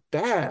it's not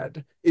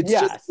bad. It's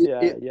Yes, just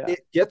yeah, yeah.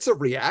 it gets a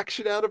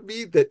reaction out of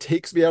me that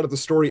takes me out of the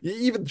story.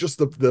 Even just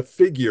the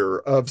figure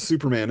of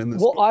Superman in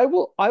this Well,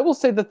 book. I will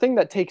say the thing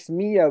that takes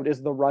me out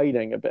is the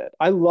writing a bit.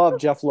 I love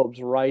Jeff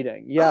Loeb's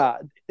writing. Yeah,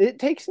 it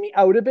takes me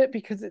out a bit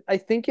because I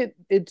think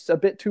it's a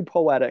bit too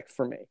poetic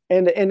for me.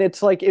 And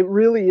it's like it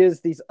really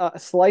is these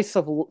slice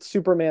of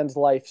Superman's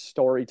life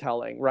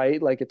storytelling, right?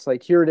 Like it's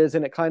like here it is,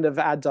 and it kind of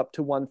adds up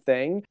to one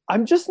thing.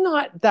 I'm just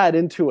not that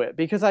into it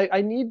because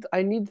I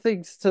need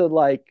things to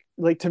like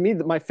to me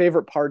my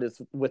favorite part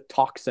is with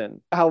Toxin,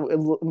 how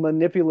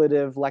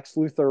manipulative Lex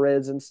Luthor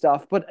is and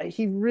stuff, but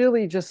he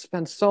really just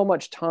spends so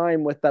much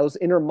time with those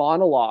inner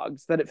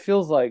monologues that it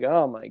feels like,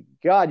 oh my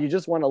God, you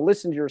just want to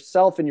listen to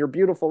yourself and your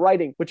beautiful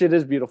writing, which it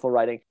is beautiful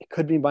writing. It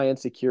could be my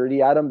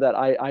insecurity, Adam, that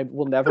I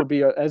will never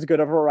be as good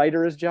of a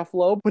writer as Jeff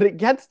Loeb, but it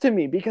gets to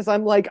me because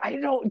I'm like, I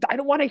don't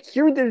want to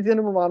hear these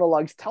inner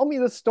monologues. Tell me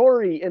the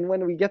story. And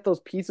when we get those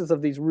pieces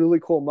of these really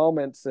cool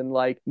moments and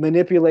like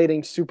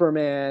manipulating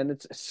Superman,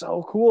 it's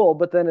so cool,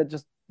 but then it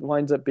just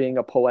winds up being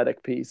a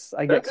poetic piece.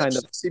 I get kind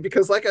of See,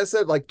 because like I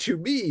said, like to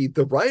me,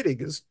 the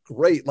writing is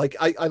great. Like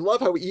I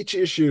love how each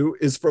issue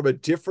is from a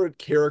different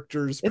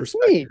character's it's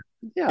perspective. neat.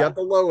 You Yeah. got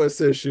the Lois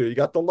issue, you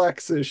got the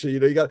Lex issue,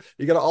 you got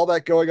all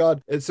that going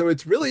on. And so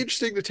it's really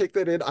interesting to take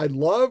that in. I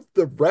love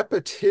the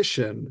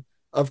repetition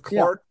of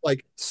Clark,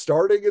 like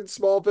starting in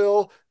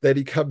Smallville, then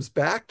he comes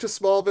back to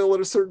Smallville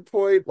at a certain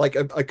point, like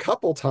a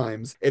couple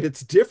times, and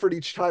it's different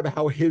each time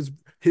how his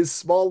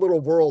small little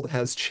world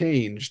has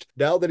changed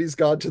now that he's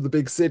gone to the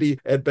big city.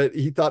 But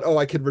he thought, oh,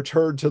 I can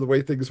return to the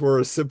way things were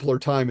a simpler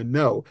time. And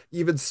no,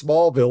 even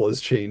Smallville is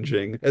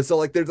changing. And so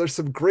like there's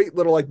some great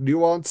little like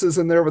nuances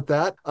in there with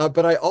that.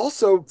 But I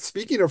also,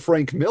 speaking of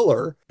Frank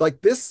Miller,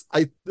 like this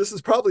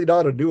is probably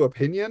not a new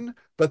opinion,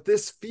 but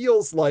this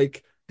feels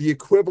like the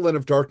equivalent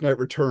of Dark Knight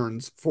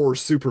Returns for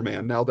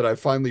Superman now that I've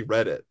finally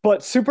read it.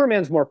 But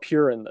Superman's more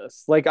pure in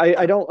this. Like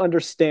I don't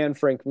understand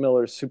Frank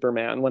Miller's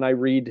Superman when I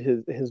read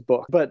his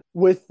book. But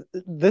with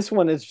this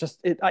one is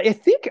just I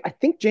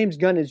think James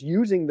Gunn is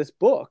using this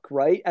book,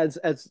 right, as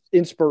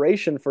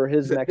inspiration for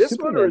his Is it next this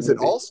Superman one or is it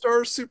movie.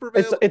 All-Star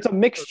Superman? It's a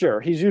mixture.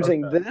 He's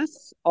using Okay.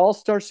 this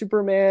All-Star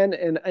Superman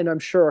and I'm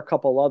sure a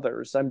couple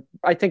others.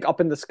 I think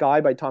Up in the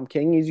Sky by Tom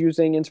King he's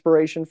using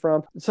inspiration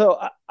from. So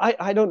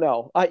I don't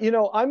know.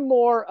 I'm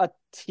more a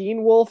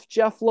Teen Wolf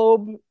Jeff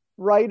Loeb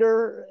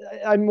writer.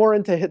 I'm more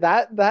into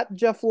that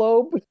Jeff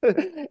Loeb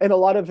and a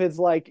lot of his,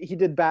 like, he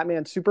did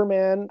Batman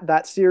Superman,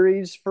 that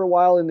series for a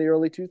while in the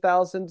early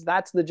 2000s.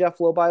 That's the Jeff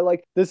Loeb I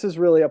like. This is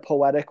really a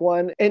poetic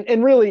one,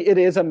 and really it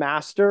is a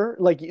master.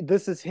 Like,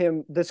 this is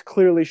him. This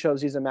clearly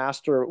shows he's a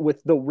master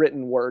with the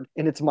written word,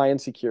 and it's my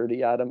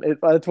insecurity, Adam.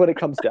 That's what it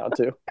comes down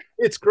to.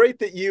 It's great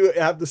that you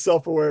have the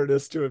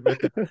self-awareness to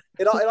admit that.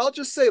 And I'll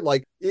just say,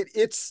 like,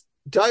 it's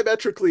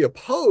diametrically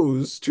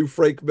opposed to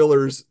Frank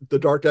Miller's The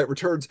Dark Knight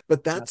Returns,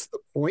 but that's the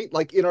point.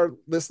 Like in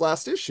this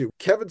last issue,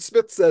 Kevin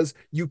Smith says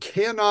you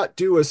cannot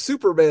do a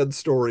Superman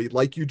story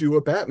like you do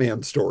a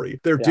Batman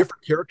story. They're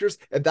different characters,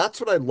 and that's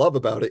what I love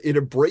about it. It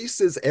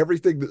embraces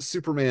everything that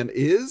Superman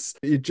is.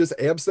 It just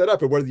amps that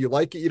up, and whether you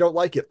like it, you don't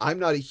like it. I'm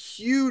not a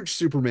huge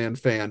Superman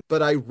fan,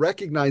 but I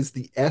recognize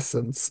the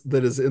essence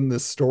that is in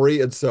this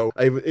story, and so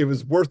it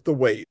was worth the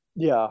wait.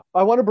 Yeah,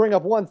 I want to bring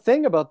up one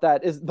thing about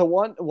that is the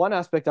one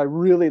aspect I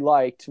really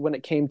liked when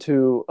it came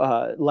to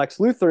Lex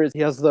Luthor is he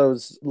has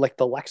those like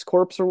the Lex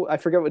Corps or I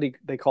forget what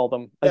they call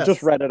them. I just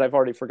Yes, read it. I've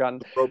already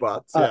forgotten.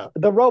 robots. Yeah.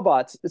 The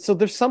robots. So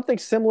there's something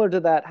similar to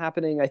that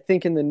happening, I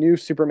think, in the new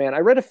Superman. I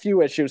read a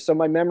few issues, so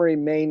my memory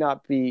may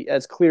not be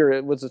as clear.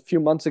 It was a few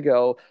months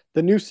ago.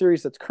 The new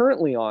series that's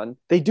currently on,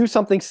 they do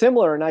something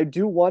similar, and I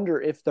do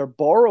wonder if they're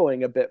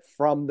borrowing a bit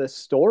from this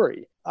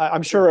story.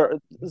 I'm sure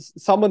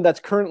someone that's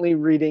currently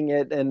reading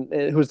it and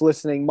who's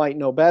listening might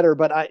know better,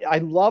 but I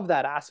love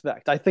that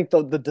aspect. I think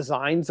the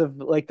designs of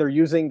like they're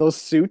using those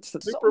suits.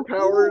 That's so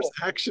Superpowers cool.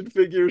 action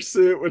figure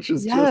suit, which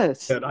is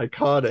just Yes.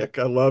 iconic.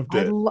 I loved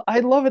it.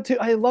 I love it too.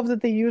 I love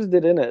that they used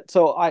it in it.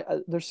 So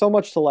there's so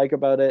much to like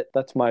about it.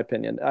 That's my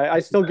opinion. I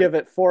still give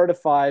it 4 out of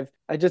 5.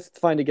 I just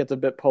find it gets a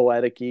bit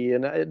poetic-y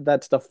and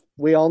that stuff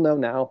we all know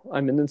now.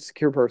 I'm an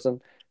insecure person.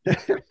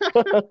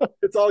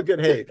 It's all good.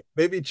 Hey,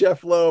 maybe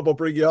Jeff Loeb will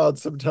bring you on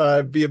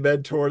sometime, be a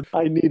mentor.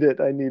 I need it.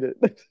 I need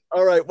it.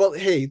 All right. Well,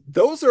 hey,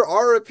 those are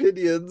our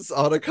opinions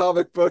on a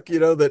comic book,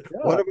 that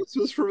one Yeah. of us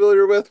was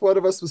familiar with, one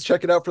of us was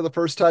checking out for the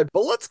first time.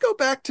 But let's go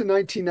back to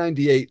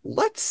 1998.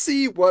 Let's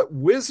see what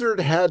Wizard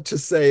had to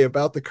say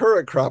about the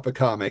current crop of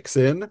comics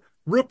in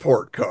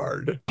Report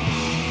Card.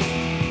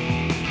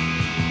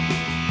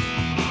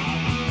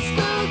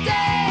 School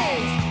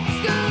days,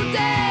 school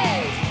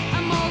days.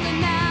 I'm older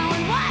now,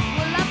 and what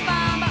will I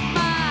find but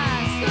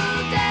my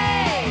school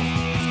days?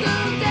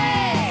 I'm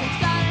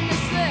starting to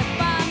slip,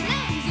 I'm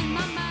losing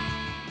my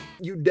mind.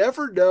 You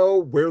never know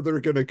where they're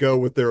going to go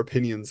with their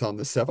opinions on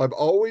this stuff. I'm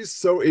always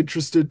so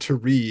interested to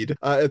read.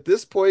 At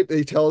this point,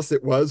 they tell us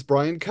it was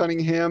Brian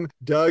Cunningham,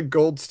 Doug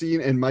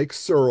Goldstein, and Mike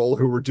Searle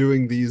who were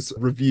doing these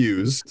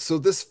reviews. So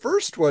this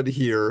first one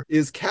here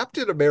is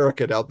Captain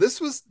America. Now,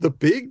 this was the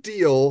big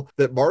deal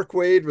that Mark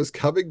Waid was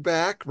coming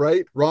back,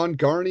 right? Ron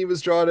Garney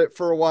was drawing it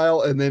for a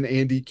while, and then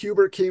Andy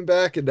Kubert came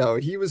back, and now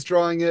he was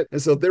drawing it.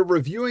 And so they're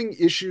reviewing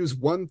issues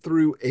 1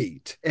 through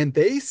 8. And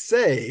they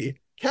say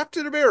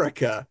Captain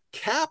America,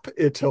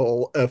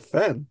 capital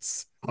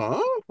offense.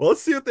 Huh? Well,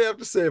 let's see what they have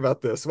to say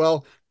about this.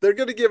 Well, they're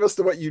going to give us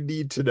what you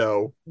need to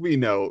know. We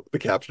know the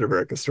Captain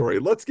America story.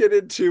 Let's get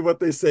into what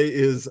they say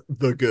is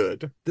the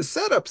good. The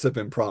setups have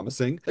been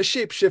promising. A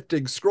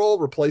shape-shifting Skrull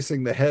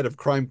replacing the head of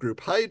crime group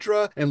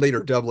Hydra and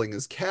later doubling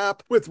his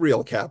Cap, with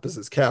real Cap as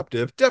his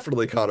captive,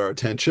 definitely caught our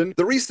attention.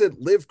 The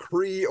recent Live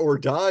Kree or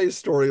Die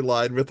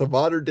storyline with a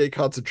modern-day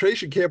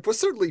concentration camp was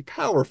certainly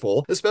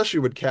powerful,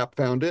 especially when Cap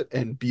found it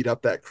and beat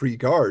up that Kree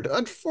guard.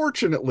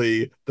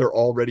 Unfortunately, they're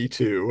already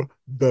to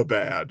the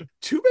bad.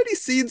 Too many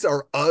scenes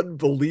are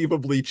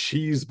unbelievably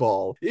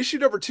cheeseball. Issue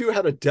number 2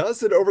 had a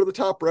dozen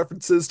over-the-top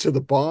references to the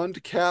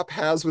bond Cap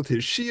has with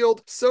his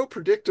shield, so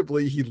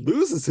predictably he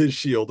loses his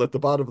shield at the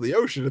bottom of the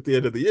ocean at the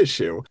end of the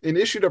issue. In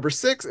issue number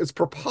 6, it's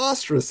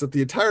preposterous that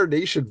the entire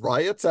nation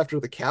riots after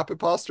the Cap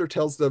imposter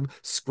tells them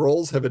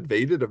Skrulls have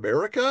invaded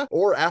America,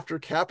 or after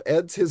Cap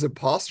ends his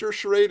imposter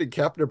charade in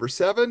Cap number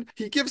 7,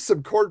 he gives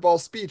some cornball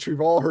speech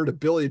we've all heard a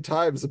billion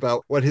times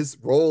about what his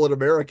role in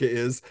America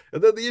is,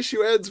 and then the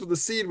issue ends with a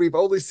scene we've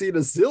only seen a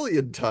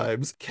zillion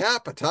times,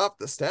 Cap atop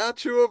the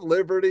Statue of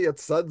Liberty at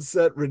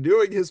sunset,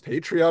 renewing his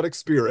patriotic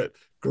spirit.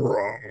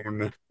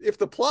 Groan. If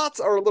the plots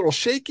are a little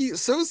shaky,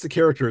 so is the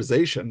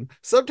characterization.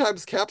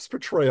 Sometimes Cap's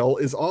portrayal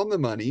is on the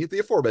money. The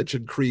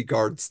aforementioned Kree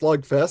guard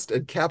slugfest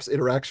and Cap's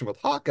interaction with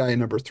Hawkeye in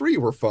number 3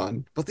 were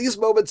fun, but these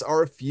moments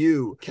are a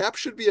few. Cap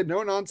should be a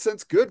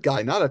no-nonsense good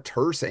guy, not a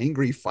terse,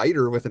 angry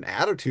fighter with an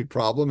attitude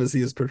problem as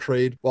he is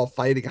portrayed while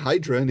fighting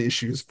Hydra in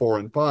issues 4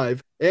 and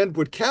 5. And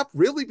would Cap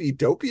really be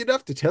dopey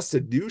enough to test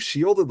a new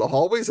shield in the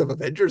hallways of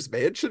Avengers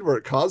Mansion where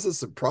it causes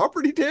some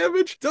property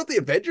damage? Don't the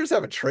Avengers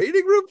have a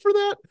training room for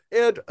that?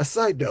 And a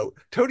side note,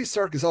 Tony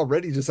Stark has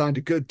already designed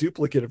a good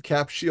duplicate of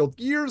Cap's shield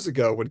years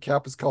ago when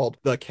Cap was called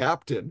the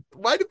Captain.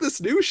 Why did this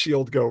new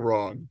shield go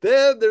wrong?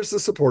 Then there's the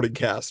supporting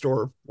cast,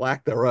 or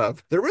lack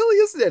thereof. There really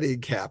isn't any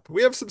in Cap.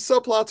 We have some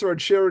subplots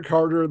around Sharon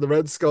Carter and the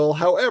Red Skull.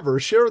 However,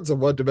 Sharon's a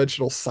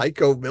one-dimensional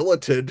psycho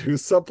militant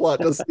whose subplot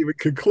doesn't even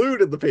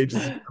conclude in the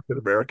pages of Captain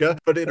America,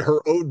 but in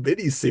her own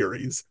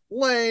miniseries.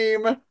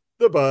 Lame.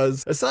 The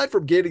buzz. Aside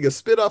from gaining a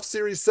spin-off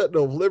series,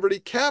 Sentinel of Liberty,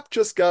 Cap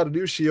just got a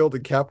new shield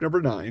in Cap number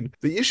 9.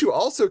 The issue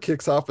also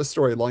kicks off a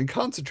storyline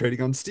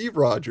concentrating on Steve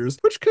Rogers,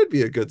 which could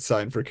be a good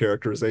sign for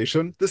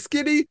characterization. The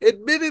skinny,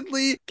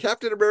 admittedly,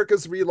 Captain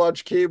America's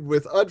relaunch came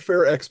with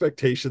unfair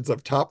expectations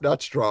of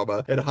top-notch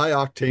drama and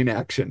high-octane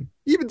action.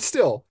 Even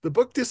still, the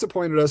book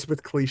disappointed us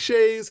with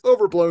cliches,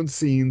 overblown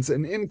scenes,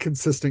 and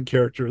inconsistent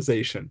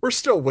characterization. We're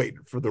still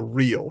waiting for the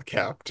real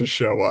Cap to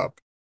show up.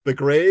 The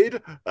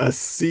grade, a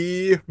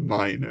C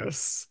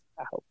minus.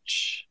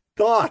 Ouch.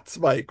 Thoughts,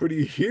 Mike, when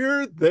you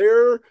hear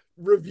their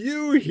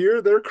review,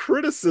 hear their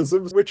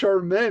criticisms, which are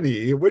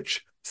many,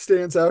 which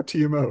stands out to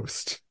you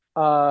most?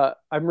 I'm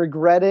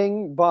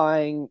regretting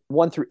buying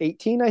 1 through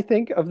 18, I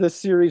think, of this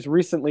series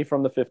recently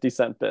from the 50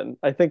 cent bin.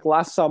 I think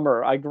last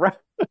summer I grabbed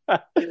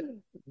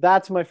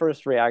That's my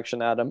first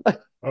reaction, Adam.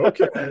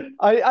 Okay.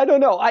 I don't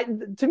know.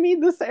 To me,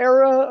 this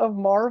era of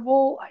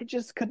Marvel, I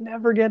just could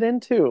never get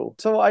into.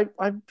 So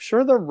I'm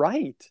sure they're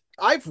right.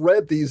 I've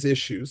read these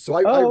issues. So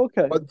I Oh,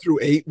 okay. 1 through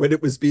 8 when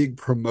it was being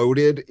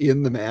promoted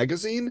in the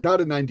magazine.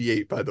 Not in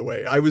 98, by the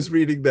way. I was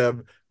reading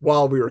them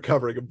while we were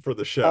covering them for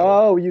the show.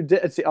 Oh, you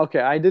did. See, okay,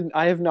 I didn't.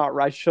 I have not.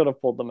 I should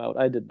have pulled them out.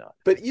 I did not.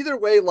 But either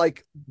way,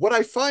 like what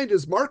I find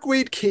is Mark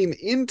Waid came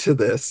into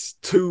this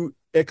to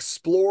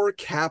explore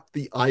Cap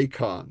the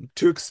icon,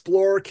 to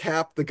explore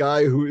Cap the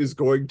guy who is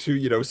going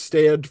to,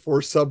 stand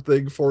for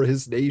something for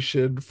his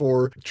nation,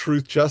 for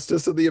truth,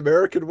 justice, and the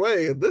American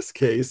way, in this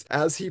case,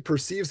 as he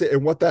perceives it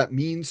and what that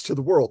means to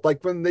the world.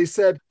 Like when they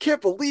said,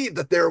 can't believe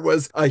that there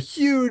was a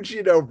huge,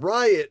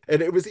 riot,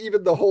 and it was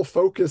even the whole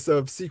focus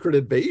of Secret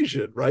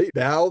Invasion, right?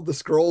 Now the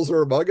Skrulls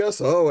are among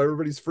us. Oh,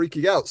 everybody's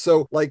freaking out.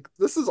 So, like,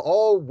 this is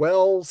all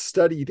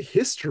well-studied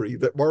history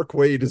that Mark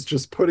Waid is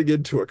just putting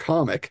into a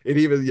comic, and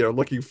even,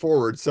 looking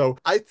forward. So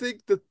I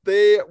think that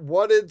they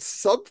wanted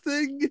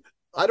something.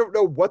 I don't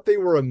know what they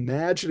were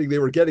imagining they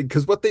were getting,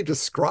 because what they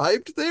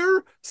described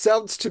there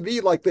sounds to me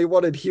like they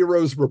wanted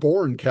Heroes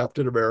Reborn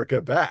Captain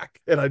America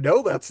back. And I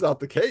know that's not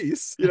the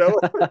case.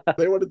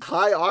 They wanted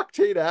high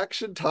octane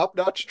action,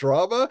 top-notch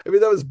drama. I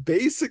mean, that was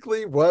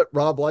basically what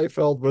Rob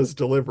Liefeld was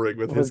delivering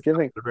with his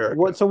Captain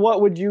America. So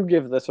what would you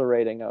give this a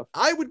rating of?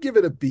 I would give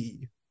it a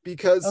B.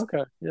 Because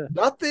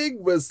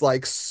nothing was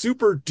like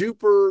super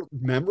duper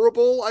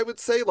memorable, I would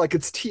say. Like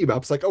it's team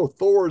ups, like, oh,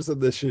 Thor's in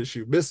this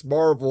issue. Miss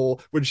Marvel,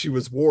 when she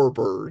was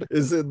Warbird,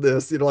 is in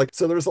this,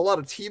 so there's a lot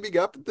of teaming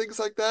up and things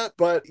like that.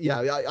 But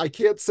yeah, I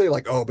can't say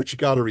like, oh, but you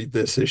got to read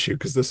this issue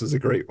because this is a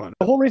great one.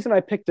 The whole reason I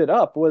picked it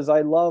up was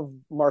I love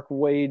Mark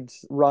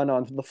Waid's run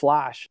on The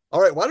Flash.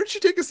 All right, why don't you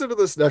take us into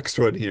this next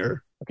one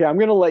here? Okay, I'm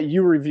going to let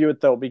you review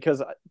it though,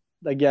 because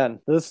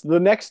again,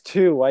 the next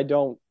two I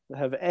don't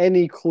have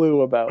any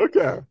clue about.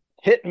 Okay.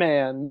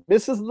 Hitman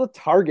misses the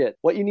target.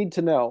 What you need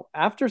to know.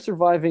 After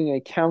surviving a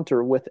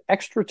encounter with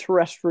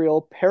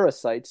extraterrestrial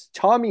parasites,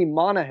 Tommy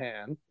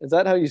Monahan, is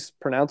that how you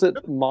pronounce it?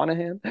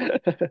 Monahan?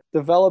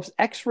 Develops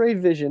X-ray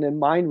vision and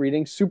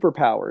mind-reading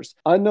superpowers.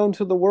 Unknown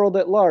to the world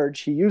at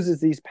large, he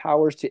uses these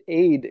powers to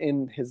aid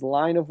in his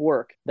line of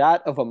work,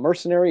 that of a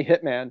mercenary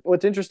hitman.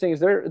 What's interesting is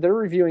they're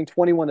reviewing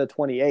 21 to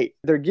 28.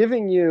 They're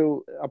giving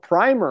you a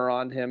primer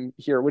on him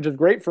here, which is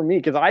great for me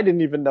because I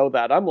didn't even know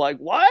that. I'm like,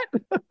 what?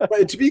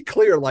 But to be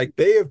clear, like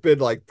they have been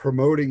like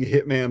promoting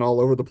Hitman all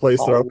over the place.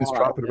 They're always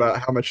dropping about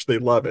how much they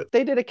love it.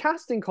 They did a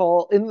casting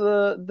call in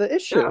the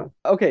issue. Yeah.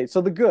 Okay,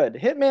 so the good.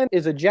 Hitman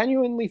is a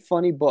genuinely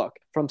funny book.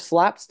 From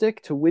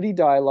slapstick to witty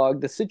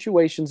dialogue, the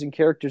situations and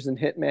characters in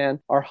Hitman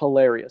are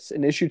hilarious.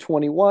 In issue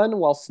 21,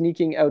 while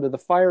sneaking out of the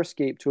fire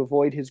escape to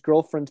avoid his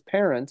girlfriend's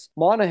parents,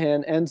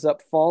 Monahan ends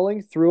up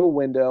falling through a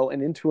window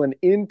and into an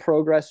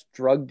in-progress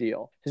drug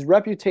deal. His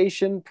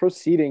reputation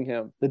preceding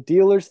him. The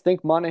dealers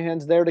think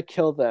Monahan's there to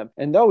kill them,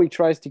 and though he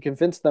tries to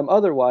convince them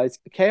otherwise,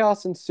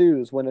 chaos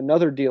ensues when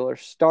another dealer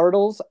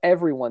startles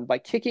everyone by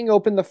kicking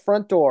open the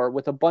front door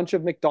with a bunch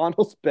of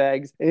McDonald's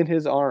bags in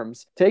his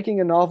arms.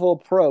 Taking a novel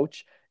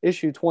approach,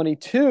 Issue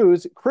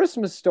 22's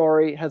Christmas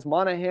Story has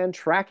Monahan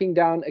tracking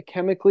down a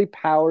chemically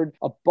powered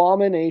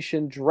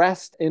abomination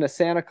dressed in a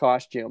Santa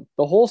costume.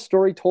 The whole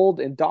story told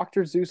in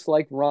Dr.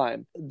 Seuss-like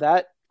rhyme.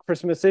 That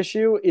Christmas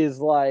issue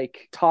is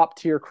like top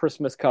tier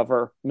Christmas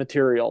cover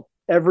material.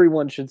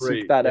 Everyone should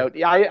seek that out.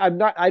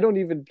 I don't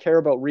even care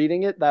about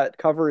reading it. That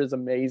cover is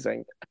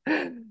amazing.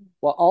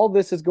 While all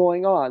this is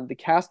going on, the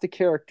cast of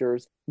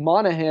characters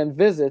Monahan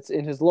visits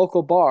in his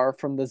local bar,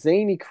 from the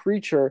zany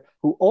creature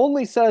who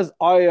only says,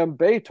 "I am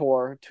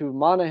Bator," to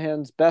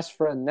Monahan's best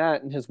friend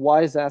Nat and his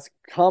wise-ass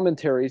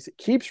commentaries,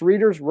 keeps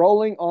readers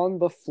rolling on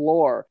the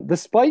floor.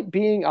 Despite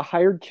being a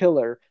hired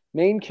killer,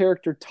 main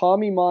character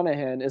Tommy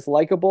Monahan is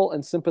likable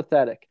and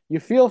sympathetic. You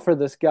feel for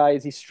this guy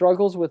as he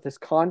struggles with his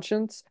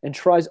conscience and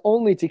tries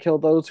only to kill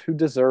those who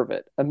deserve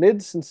it.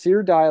 Amid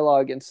sincere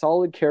dialogue and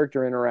solid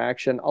character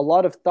interaction, a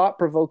lot of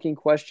thought-provoking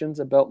questions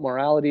about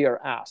morality are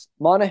asked.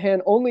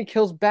 Monahan only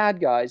kills bad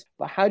guys,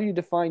 but how do you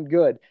define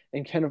good?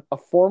 And can a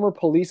former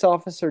police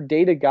officer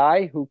date a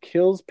guy who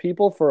kills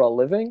people for a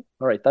living?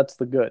 All right, that's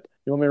the good.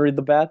 You want me to read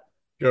the bad?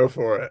 Go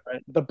for it.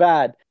 Right. The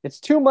bad. It's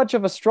too much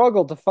of a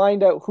struggle to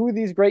find out who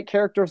these great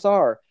characters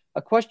are.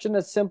 A question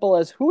as simple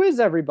as who is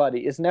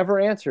everybody is never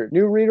answered.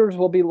 New readers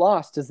will be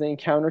lost as they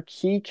encounter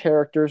key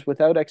characters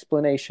without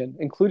explanation,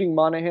 including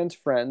Monahan's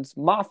friends,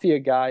 mafia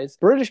guys,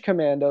 British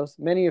commandos,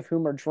 many of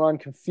whom are drawn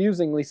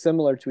confusingly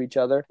similar to each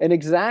other, and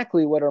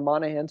exactly what are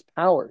Monahan's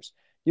powers.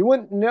 You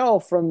wouldn't know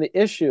from the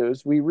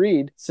issues we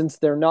read since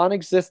they're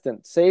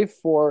non-existent, save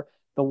for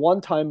the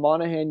one time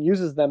Monahan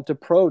uses them to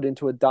probe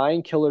into a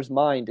dying killer's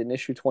mind in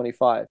issue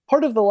 25.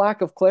 Part of the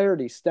lack of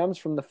clarity stems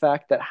from the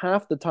fact that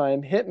half the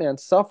time Hitman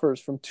suffers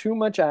from too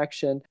much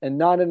action and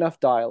not enough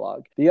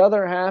dialogue. The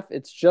other half,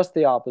 it's just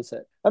the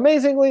opposite.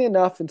 Amazingly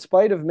enough, in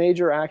spite of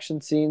major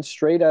action scenes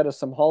straight out of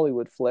some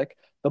Hollywood flick,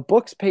 the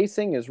book's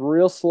pacing is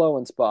real slow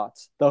in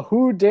spots. The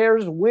Who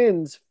Dares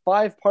Wins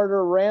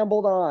 5-parter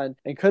rambled on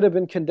and could have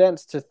been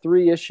condensed to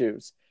 3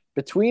 issues.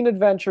 Between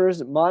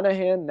adventures,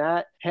 Monahan,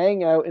 Nat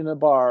hang out in a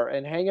bar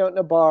and hang out in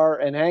a bar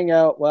and hang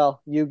out.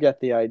 Well, you get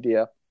the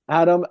idea.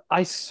 Adam,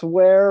 I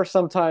swear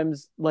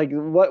sometimes, like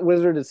what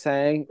Wizard is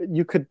saying,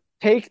 you could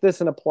take this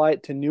and apply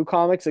it to new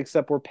comics,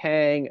 except we're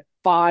paying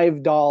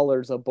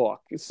 $5 a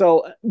book.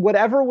 So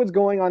whatever was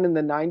going on in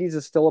the 90s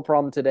is still a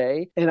problem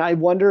today. And I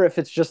wonder if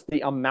it's just the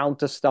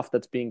amount of stuff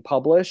that's being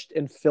published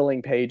and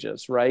filling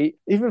pages, right?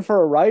 Even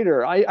for a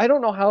writer, I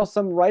don't know how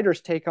some writers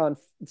take on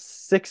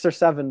 6 or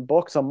 7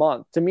 books a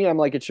month. To me, I'm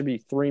like, it should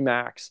be 3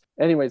 max.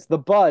 Anyways, The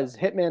Buzz.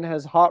 Hitman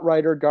has hot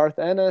writer Garth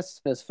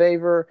Ennis in his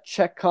favor.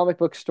 Check comic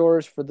book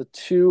stores for the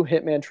 2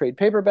 Hitman trade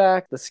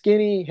paperback. The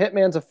Skinny.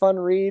 Hitman's a fun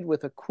read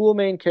with a cool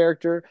main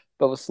character,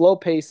 but with slow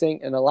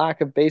pacing and a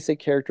lack of basic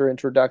character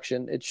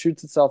introduction. It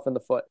shoots itself in the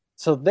foot.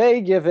 So they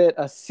give it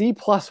a C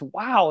plus.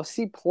 Wow,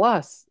 C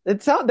plus. They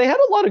had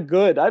a lot of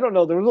good. I don't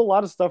know. There was a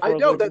lot of stuff. I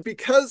know that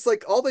because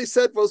like all they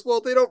said was,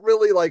 well, they don't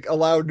really like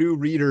allow new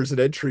readers an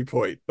entry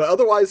point, but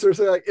otherwise they're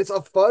saying like it's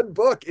a fun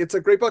book. It's a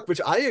great book,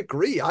 which I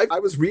agree. I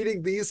was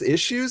reading these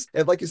issues,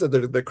 and like you said,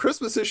 the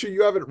Christmas issue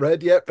you haven't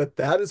read yet, but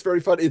that is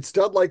very fun. It's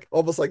done like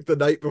almost like the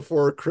night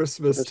before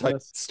Christmas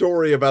type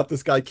story about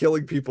this guy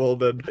killing people,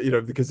 and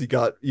then because he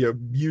got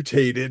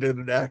mutated in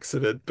an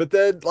accident. But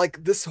then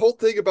like this whole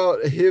thing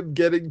about him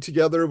getting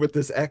together with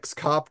this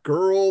ex-cop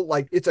girl,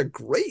 like it's a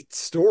great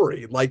story.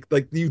 Like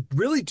you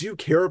really do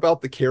care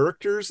about the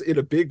characters in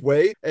a big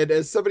way. And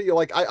as somebody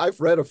like I've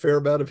read a fair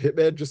amount of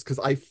Hitman just because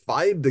I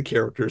find the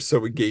characters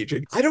so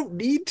engaging. I don't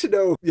need to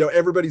know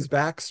everybody's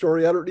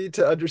backstory. I don't need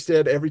to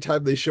understand every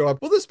time they show up,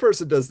 well, this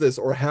person does this,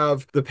 or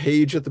have the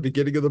page at the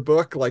beginning of the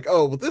book like,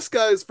 oh, well, this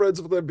guy is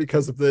friends with him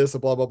because of this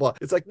and blah blah blah.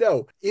 It's like,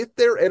 no, if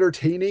they're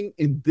entertaining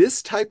in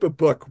this type of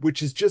book,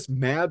 which is just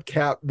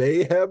madcap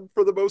mayhem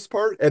for the most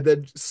part, and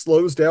then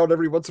slows down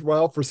every once in a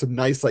while for some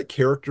nice like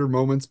character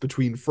moments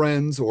between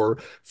friends or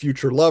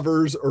future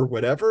lovers or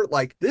whatever,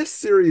 like this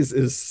series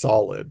is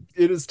solid.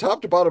 It is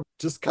top to bottom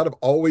just kind of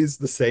always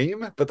the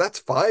same, but that's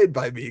fine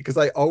by me because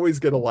I always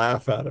get a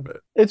laugh out of it.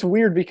 It's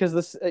weird because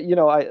this,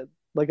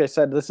 like I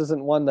said, this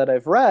isn't one that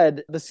I've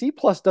read. The C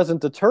plus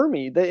doesn't deter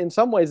me. In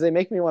some ways, they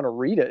make me want to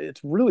read it.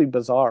 It's really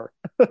bizarre.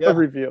 Yeah.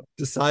 Review.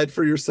 Decide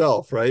for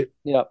yourself, right?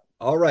 Yeah.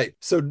 All right.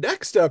 So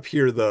next up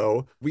here,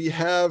 though, we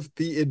have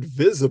The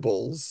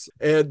Invisibles.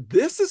 And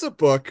this is a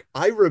book.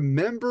 I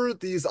remember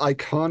these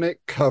iconic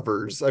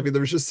covers. I mean,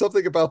 there's just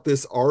something about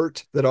this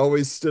art that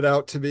always stood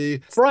out to me.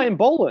 Brian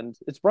Boland.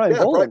 It's Brian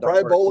Boland.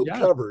 Brian Boland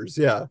covers.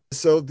 Yeah.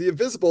 So The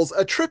Invisibles,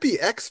 a trippy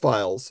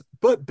X-Files,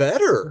 but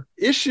better.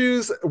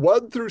 Issues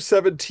 1 through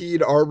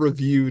 17 are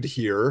reviewed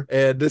here.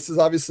 And this is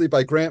obviously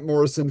by Grant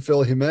Morrison,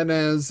 Phil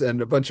Jimenez,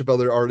 and a bunch of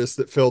other artists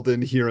that filled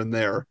in here and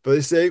there. But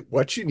they say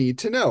what you need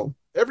to know.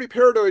 Every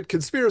paranoid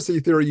conspiracy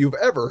theory you've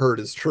ever heard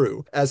is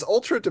true, as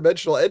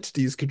ultra-dimensional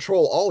entities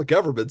control all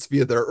governments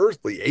via their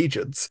earthly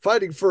agents.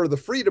 Fighting for the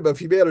freedom of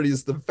humanity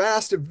is the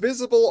vast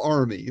invisible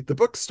army. The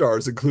book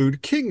stars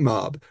include King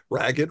Mob,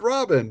 Ragged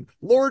Robin,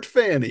 Lord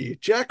Fanny,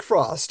 Jack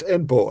Frost,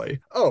 and Boy.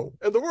 Oh,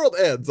 and the world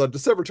ends on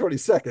December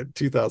 22nd,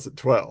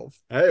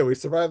 2012. Hey, we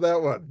survived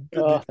that one.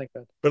 Thank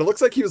God. But it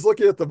looks like he was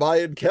looking at the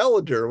Mayan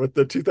calendar with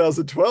the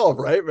 2012,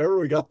 right?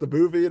 Remember we got the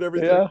movie and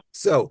everything? Yeah.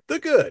 So, the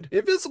good.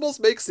 Invisibles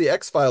makes the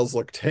X-Files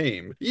look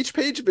tame. Each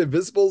page of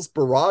Invisibles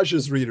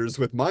barrages readers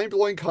with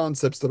mind-blowing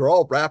concepts that are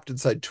all wrapped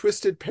inside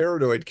twisted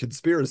paranoid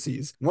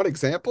conspiracies. One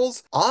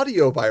examples?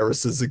 Audio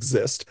viruses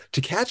exist.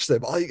 To catch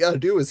them, all you gotta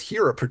do is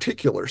hear a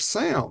particular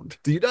sound.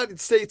 The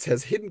United States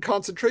has hidden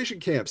concentration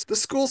camps. The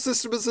school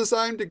system is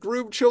designed to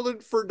groom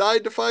children for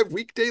 9 to 5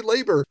 weekday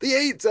labor. The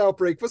AIDS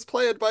outbreak was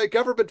planned by a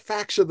government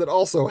faction that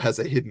also has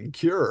a hidden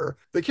cure.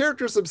 The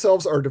characters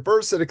themselves are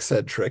diverse and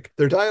eccentric.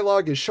 Their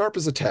dialogue is sharp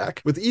as a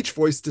tack, with each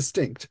voice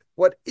distinct.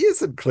 What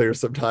isn't clear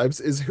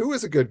sometimes is who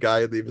is a good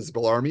guy in the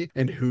Invisible Army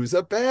and who's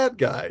a bad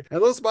guy,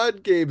 and those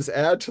mind games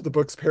add to the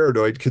book's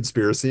paranoid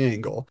conspiracy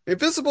angle.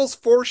 Invisible's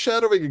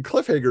foreshadowing and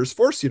cliffhangers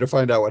force you to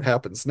find out what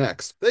happens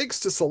next. Thanks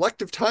to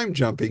selective time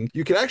jumping,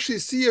 you can actually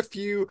see a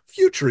few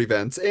future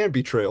events and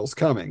betrayals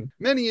coming.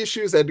 Many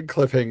issues end in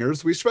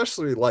cliffhangers. We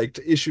especially liked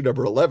issue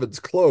number 11's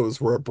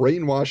close, where a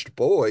brainwashed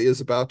boy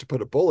is about to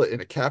put a bullet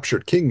in a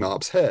captured King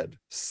Mob's head.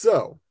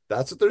 So,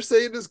 that's what they're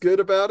saying is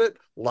good about it.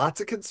 Lots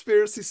of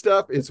conspiracy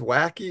stuff. It's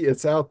wacky.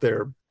 It's out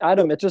there.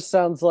 Adam, it just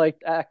sounds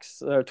like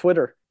X or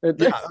Twitter.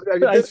 Yeah, I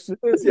mean,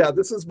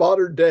 this is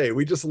modern day.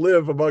 We just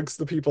live amongst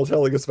the people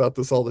telling us about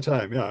this all the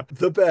time. Yeah.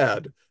 The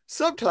bad.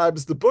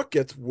 Sometimes the book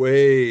gets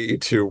way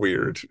too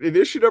weird. In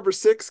issue number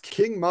 6,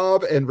 King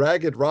Mob and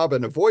Ragged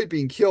Robin avoid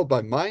being killed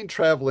by mind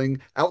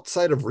traveling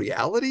outside of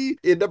reality.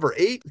 In number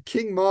 8,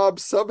 King Mob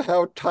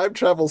somehow time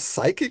travels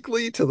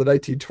psychically to the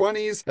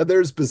 1920s, and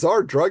there's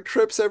bizarre drug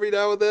trips every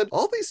now and then.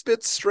 All these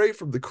bits stray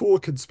from the cool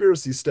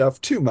conspiracy stuff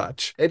too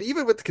much. And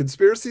even with the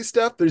conspiracy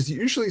stuff, there's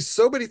usually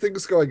so many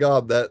things going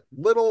on that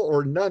little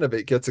or none of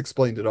it gets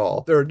explained at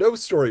all. There are no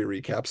story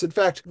recaps. In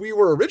fact, we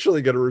were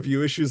originally going to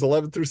review issues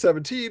 11 through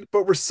 17,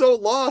 but we're so so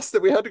lost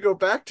that we had to go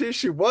back to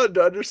issue 1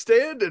 to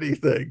understand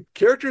anything.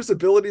 Characters'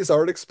 abilities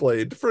aren't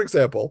explained. For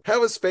example,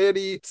 how is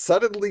Fanny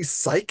suddenly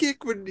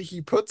psychic when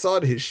he puts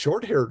on his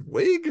short-haired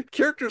wig?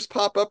 Characters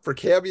pop up for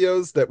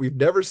cameos that we've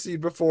never seen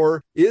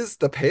before. Is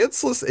the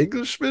pantsless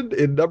Englishman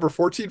in number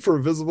 14 for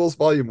Invisibles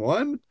Volume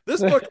 1?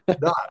 This book is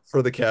not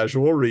for the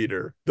casual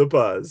reader. The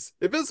Buzz.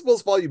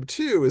 Invisibles Volume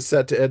 2 is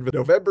set to end with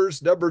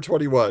November's number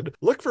 21.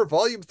 Look for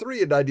Volume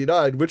 3 in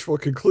 99, which will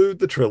conclude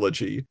the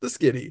trilogy. The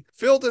Skinny.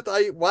 Filled with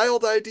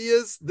wild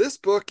ideas, this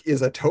book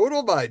is a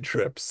total mind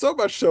trip, so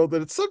much so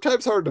that it's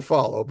sometimes hard to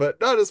follow, but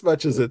not as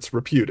much as it's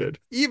reputed.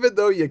 Even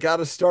though you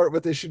gotta start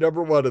with issue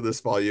number 1 of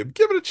this volume,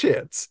 give it a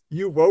chance.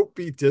 You won't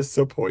be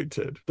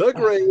disappointed. The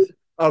grade,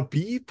 a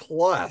B+.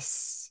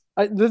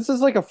 This is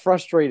like a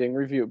frustrating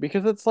review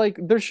because it's like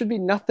there should be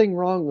nothing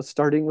wrong with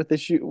starting with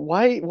issue.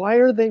 Why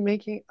are they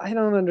making? I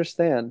don't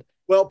understand.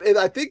 Well, and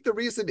I think the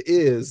reason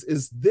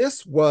is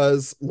this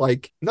was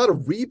like not a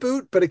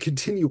reboot, but a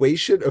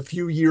continuation a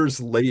few years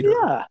later.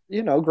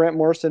 Yeah, Grant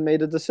Morrison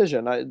made a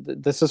decision.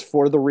 This is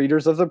for the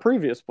readers of the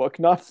previous book,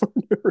 not for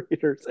new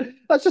readers.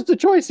 That's just a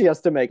choice he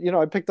has to make.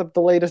 I picked up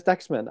the latest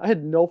X-Men. I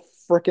had no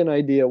freaking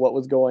idea what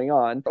was going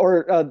on.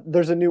 Or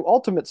there's a new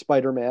Ultimate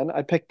Spider-Man.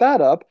 I picked that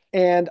up,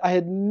 and I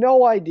had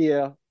no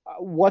idea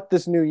what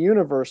this new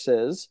universe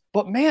is,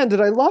 but man, did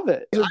I love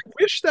it. I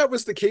wish that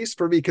was the case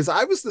for me because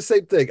I was the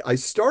same thing. I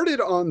started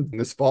on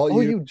this volume.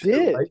 Oh, you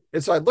did? Right?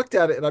 And so I looked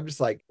at it and I'm just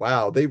like,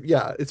 wow,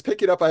 it's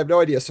picking up. I have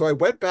no idea. So I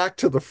went back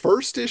to the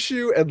first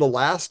issue and the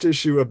last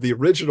issue of the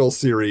original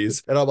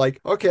series. And I'm like,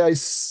 okay, I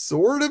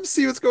sort of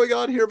see what's going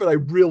on here, but I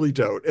really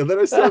don't. And then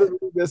I started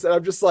reading this and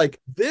I'm just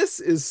like, this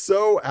is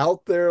so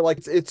out there.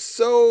 Like it's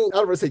so, I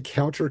don't want to say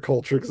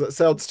counterculture because that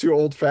sounds too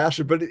old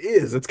fashioned, but it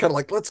is. It's kind of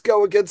like, let's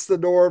go against the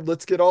norm.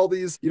 Let's get all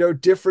these,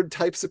 different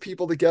types of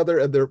people together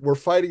and we're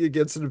fighting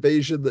against an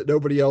invasion that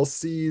nobody else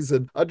sees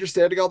and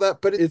understanding all that.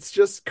 But it's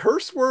just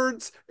curse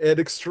words and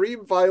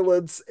extreme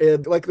violence.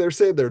 And like they're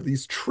saying, there are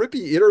these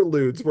trippy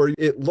interludes where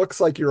it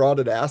looks like you're on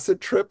an acid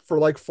trip for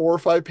like 4 or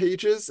 5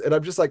 pages. And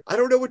I'm just like, I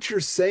don't know what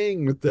you're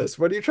saying with this.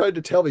 What are you trying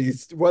to tell me? He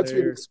wants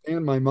me to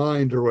expand my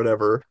mind or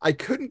whatever. I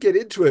couldn't get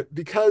into it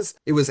because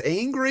it was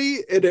angry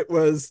and it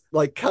was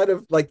like kind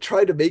of like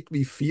trying to make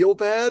me feel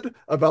bad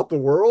about the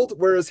world.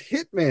 Whereas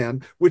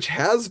Hitman, which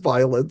has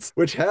violence,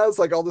 which has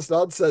like all this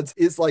nonsense,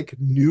 is like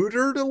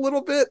neutered a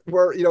little bit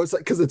where, it's like,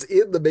 because it's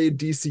in the main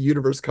DC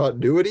universe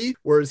continuity.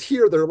 Whereas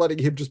here they're letting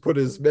him just put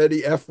as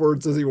many F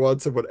words as he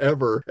wants and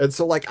whatever. And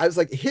so like, I was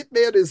like,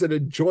 Hitman is an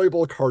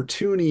enjoyable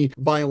cartoony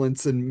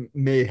violence and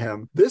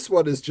mayhem. This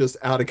one is just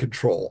out of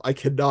control. I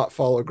cannot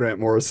follow Grant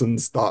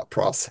Morrison's thought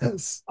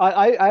process.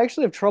 I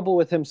actually have trouble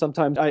with him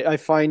sometimes. I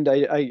find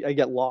I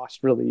get lost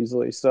really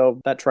easily. So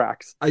that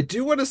tracks. I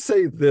do want to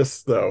say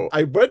this though.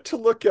 I went to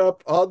look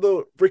up on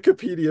the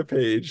Wikipedia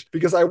page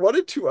because I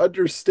wanted to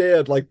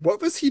understand like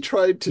what was he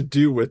trying to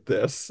do with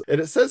this. And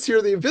it says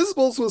here the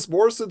Invisibles was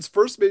Morrison's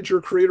first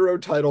major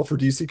creator-owned title for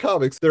DC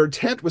Comics. Their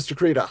intent was to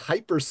create a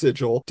hyper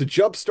sigil to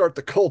jumpstart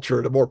the culture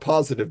in a more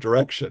positive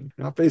direction,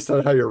 not based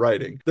on how you're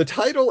writing. The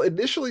title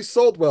initially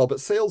sold well, but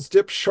sales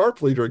dipped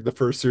sharply during the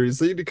first series,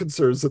 leading to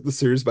concerns that the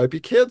series might be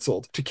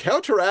canceled. To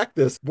counteract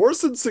this,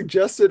 Morrison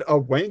suggested a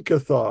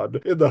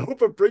wankathon in the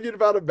hope of bringing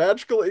about a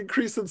magical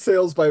increase in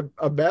sales by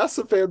a mass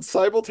of fans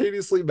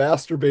simultaneously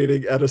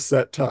masturbating at a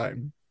set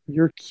time.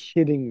 You're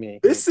kidding me.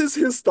 This is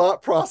his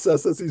thought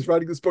process as he's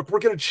writing this book. We're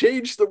going to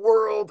change the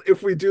world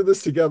if we do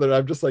this together. And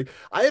I'm just like,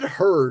 I had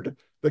heard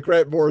that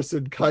Grant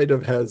Morrison kind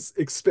of has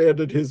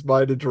expanded his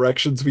mind in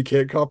directions we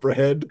can't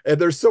comprehend.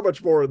 And there's so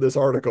much more in this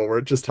article where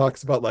it just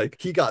talks about like,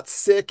 he got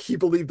sick. He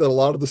believed that a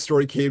lot of the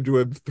story came to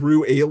him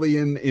through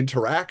alien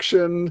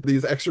interaction.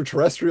 These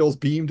extraterrestrials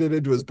beamed it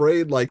into his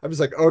brain. Like, I was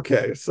like,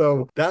 okay,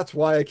 so that's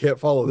why I can't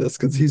follow this.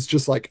 Cause he's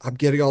just like, I'm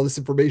getting all this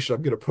information.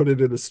 I'm going to put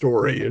it in a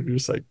story. And you're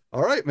just like,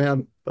 all right,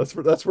 man,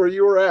 that's where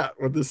you were at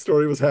when this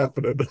story was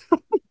happening.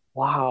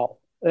 Wow.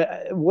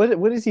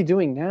 What is he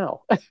doing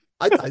now?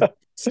 I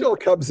still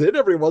comes in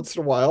every once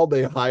in a while.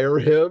 They hire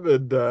him,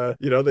 and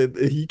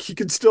he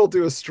can still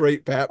do a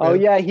straight Batman. Oh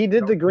yeah, he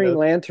did the Green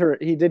Lantern.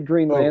 He did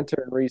Green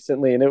Lantern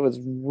recently, and it was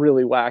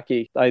really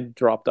wacky. I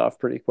dropped off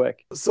pretty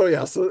quick. So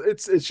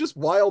it's just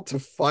wild to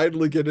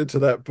finally get into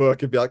that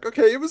book and be like,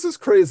 okay, it was as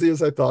crazy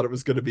as I thought it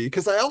was going to be.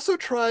 Because I also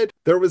tried.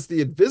 There was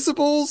the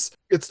Invisibles.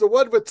 It's the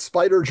one with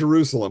Spider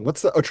Jerusalem.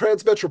 What's the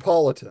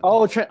Transmetropolitan?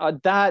 Oh,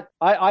 that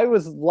I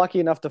was lucky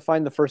enough to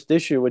find the first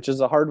issue, which is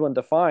a hard one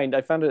to find.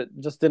 I found it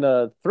just in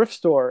a thrift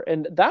store,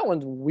 and that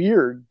one's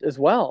weird as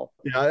well.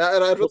 Yeah,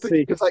 and I don't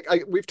think because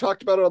we've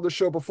talked about it on the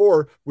show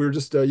before. We were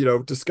just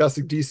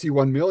discussing DC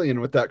 1 million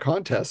with that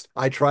contest.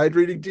 I tried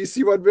reading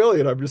DC 1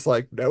 million. I'm just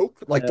like, nope.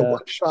 Like the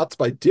one shots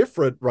by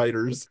different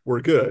writers were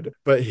good,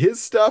 but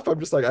his stuff, I'm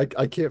just like,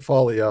 I can't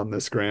follow you on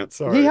this, Grant.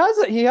 Sorry.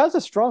 He has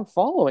a strong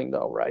following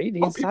though, right?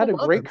 He's had a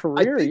great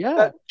career. Yeah,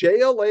 that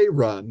JLA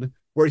run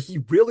where he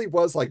really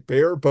was like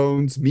bare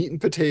bones, meat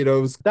and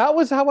potatoes. That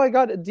was how I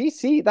got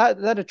DC.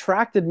 That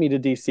attracted me to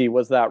DC,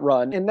 was that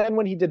run. And then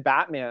when he did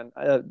Batman,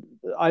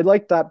 I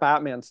liked that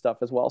Batman stuff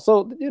as well.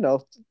 So,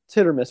 it's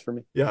hit or miss for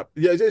me. Yeah.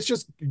 It's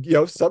just,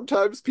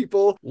 sometimes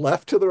people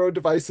left to their own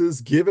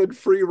devices, given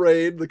free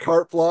reign, the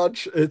carte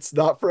blanche, it's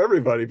not for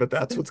everybody, but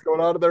that's what's going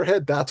on in their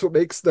head. That's what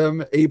makes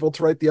them able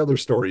to write the other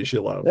stories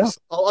you love. Yeah.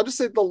 I'll just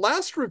say the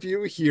last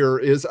review here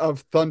is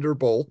of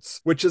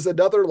Thunderbolts, which is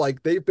another,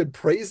 like, they've been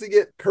praising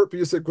it. Kurt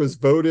Busiek was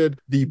voted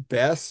the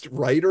best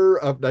writer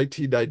of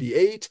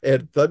 1998,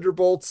 and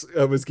Thunderbolts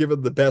was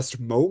given the best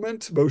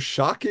moment, most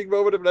shocking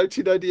moment of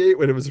 1998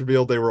 when it was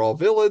revealed they were all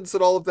villains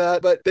and all of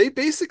that. But they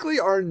basically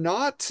are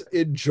not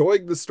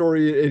enjoying the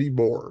story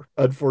anymore,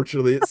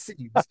 unfortunately, it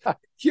seems.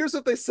 Here's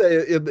what they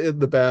say in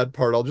the bad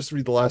part. I'll just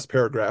read the last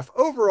paragraph.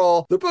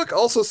 Overall, the book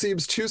also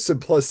seems too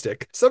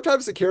simplistic.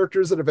 Sometimes the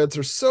characters and events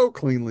are so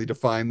cleanly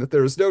defined that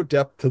there is no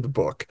depth to the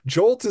book.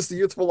 Jolt is the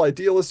youthful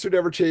idealist who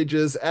never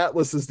changes,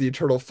 Atlas is the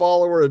eternal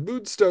follower, and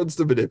Moonstone's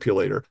the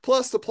manipulator.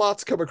 Plus, the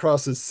plots come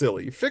across as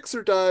silly.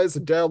 Fixer dies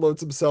and downloads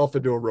himself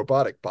into a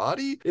robotic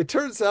body. It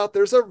turns out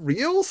there's a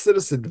real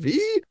Citizen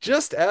V.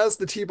 Just as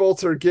the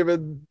T-Bolts are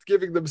giving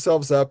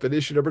themselves up in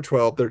issue number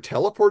 12, they're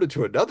teleported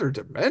to another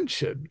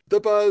dimension. The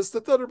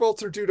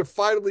Thunderbolts are due to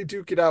finally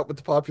duke it out with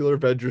the popular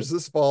Avengers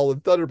this fall in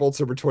Thunderbolts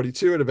number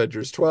 22 and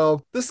Avengers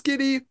 12. The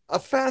Skinny, a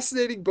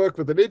fascinating book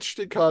with an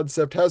interesting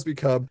concept, has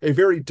become a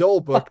very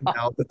dull book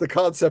now that the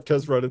concept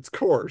has run its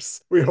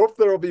course. We hope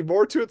there will be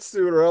more to it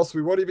soon, or else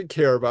we won't even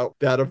care about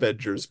that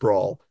Avengers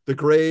brawl. The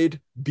grade,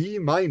 B-.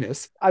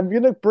 I'm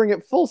going to bring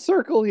it full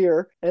circle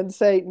here and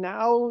say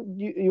now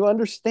you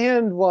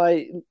understand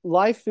why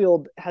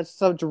Liefeld has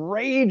such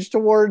rage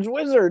towards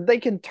Wizard. They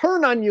can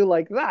turn on you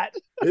like that.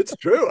 It's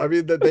true. I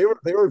mean, that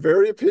they were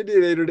very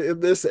opinionated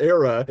in this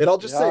era. And I'll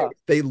just say,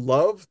 they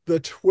love the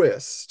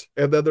twist.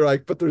 And then they're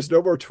like, but there's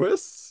no more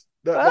twists?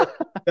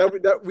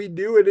 That we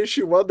knew in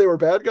issue 1 they were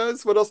bad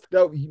guys. What else?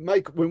 Now,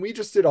 Mike, when we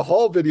just did a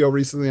haul video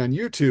recently on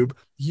YouTube,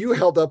 you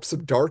held up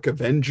some Dark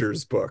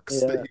Avengers books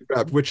that you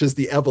grabbed, which is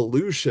the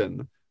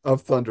evolution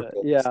of Thunderbolts.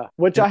 Yeah,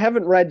 which I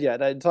haven't read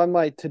yet. It's on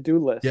my to-do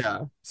list.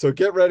 Yeah. So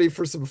get ready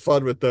for some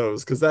fun with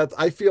those, because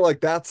I feel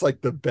like that's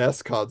like the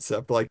best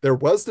concept. Like there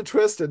was the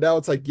twist, and now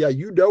it's like, yeah,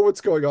 you know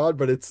what's going on,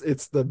 but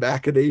it's the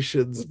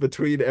machinations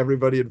between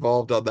everybody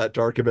involved on that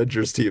Dark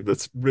Avengers team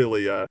that's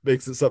really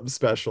makes it something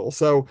special.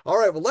 So, all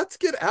right, well, let's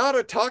get out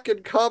of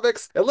talking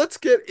comics and let's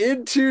get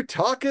into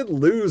talking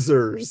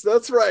losers.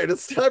 That's right.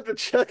 It's time to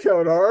check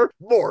out our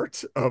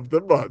Mort of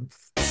the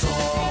Month.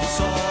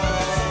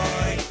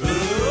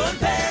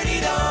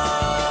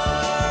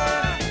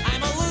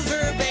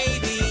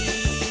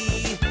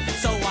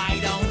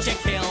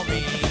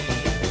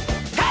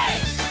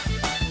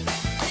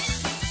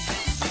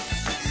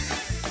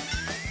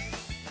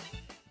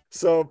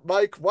 So,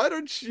 Mike, why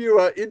don't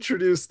you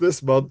introduce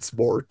this month's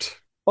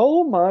Mort?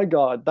 Oh my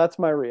God, that's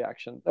my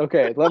reaction.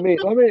 Okay, let me.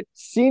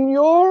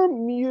 Senor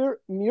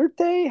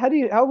Muerte?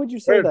 How would you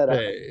say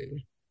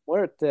that?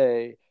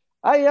 Muerte.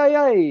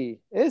 Ay,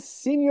 es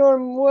Senor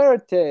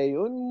Muerte.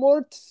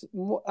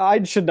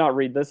 I should not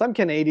read this. I'm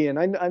Canadian.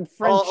 I'm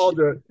French. I'll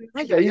do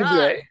it.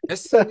 Ay,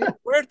 es Senor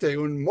Muerte,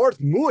 un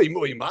mort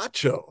muy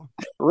macho.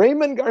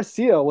 Raymond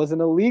Garcia was an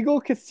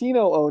illegal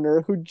casino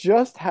owner who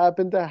just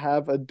happened to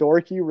have a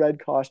dorky red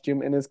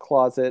costume in his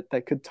closet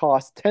that could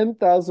toss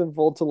 10,000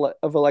 volts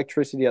of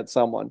electricity at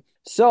someone.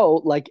 So,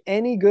 like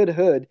any good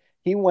hood,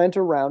 he went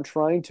around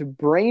trying to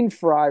brain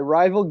fry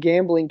rival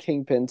gambling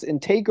kingpins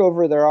and take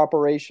over their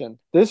operation.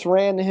 This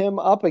ran him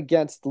up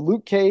against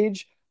Luke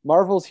Cage,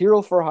 Marvel's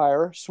Hero for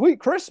Hire, Sweet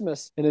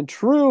Christmas, and in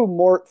true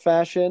Mort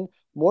fashion,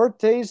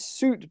 Morte's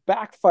suit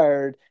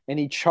backfired and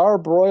he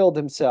charbroiled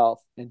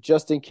himself. And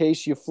just in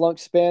case you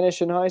flunked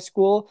Spanish in high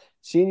school,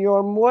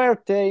 Senor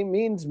Muerte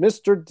means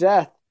Mr.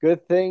 Death.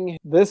 Good thing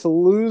this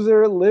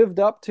loser lived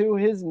up to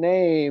his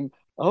name.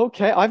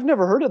 Okay, I've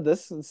never heard of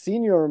this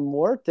Senor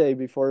Muerte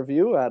before. Have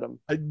you, Adam?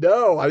 I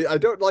know. I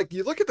don't like,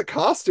 you look at the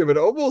costume, it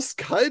almost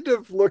kind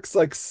of looks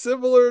like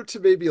similar to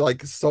maybe like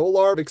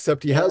Solarm,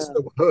 except he has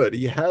no hood.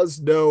 He has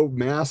no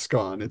mask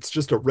on. It's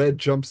just a red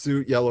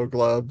jumpsuit, yellow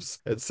gloves,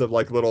 and some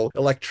like little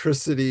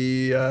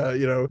electricity,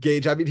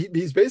 gauge. I mean,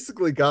 he's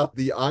basically got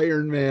the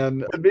Iron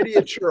Man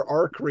miniature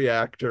arc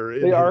reactor.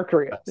 The arc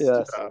reactor,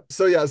 yes.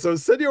 So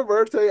Senor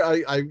Muerte,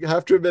 I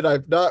have to admit,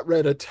 I've not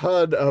read a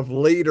ton of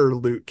later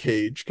Luke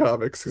Cage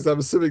comics, because I'm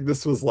assuming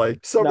this was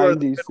like somewhere 90s, in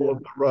the middle of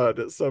the run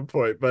at some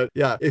point. But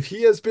yeah, if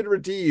he has been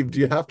redeemed,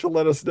 you have to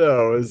let us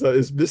know. Is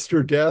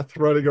Mr. Death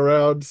running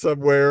around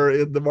somewhere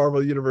in the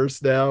Marvel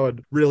Universe now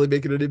and really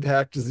making an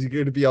impact? Is he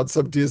going to be on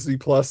some Disney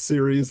Plus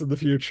series in the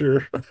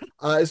future?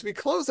 As we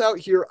close out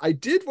here, I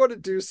did want to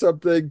do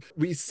something.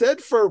 We said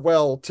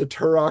farewell to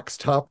Turok's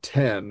Top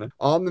 10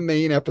 on the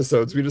main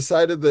episodes. We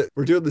decided that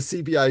we're doing the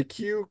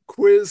CBIQ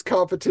quiz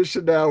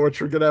competition now,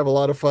 which we're going to have a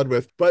lot of fun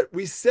with. But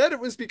we said it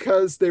was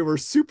because they were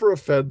super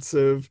super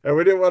offensive, and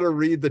we didn't want to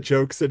read the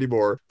jokes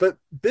anymore. But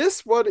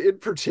this one in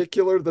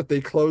particular that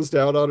they closed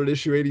out on in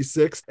issue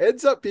 86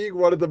 ends up being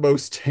one of the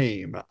most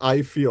tame,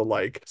 I feel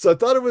like. So I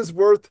thought it was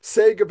worth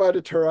saying goodbye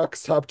to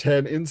Turok's top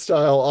 10 in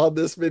style on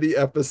this mini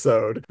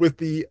episode with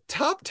the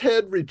top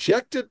 10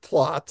 rejected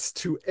plots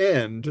to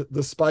end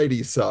the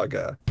Spidey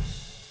saga.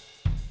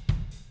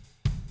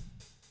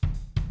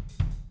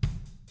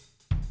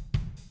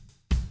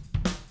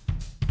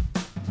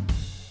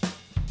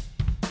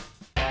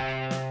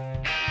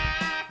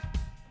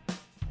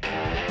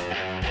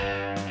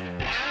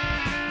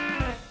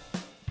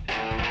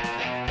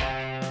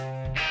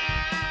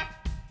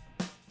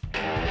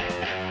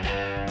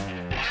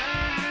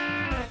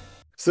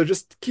 So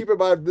just keep in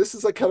mind, this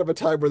is like kind of a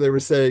time where they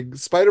were saying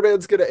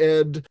Spider-Man's going to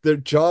end,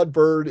 that John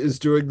Byrne is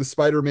doing the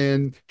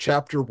Spider-Man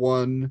Chapter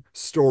 1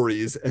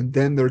 stories, and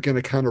then they're going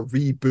to kind of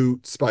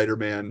reboot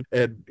Spider-Man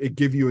and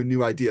give you a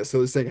new idea. So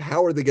they're saying,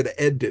 how are they going to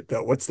end it,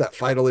 though? What's that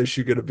final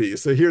issue going to be?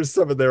 So here's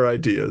some of their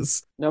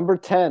ideas. Number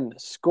 10,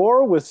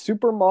 score with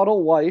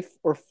supermodel wife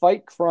or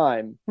fight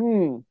crime.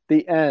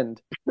 The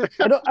end. What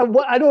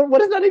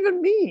does that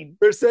even mean?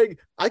 They're saying,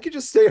 I could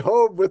just stay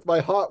home with my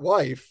hot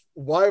wife.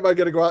 Why am I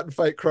going to go out and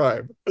fight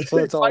crime? So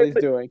that's all he's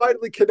doing.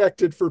 Finally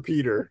connected for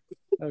Peter.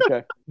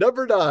 Okay.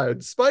 Number 9,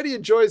 Spidey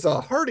enjoys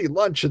a hearty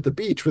lunch at the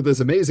beach with his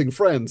amazing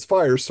friends,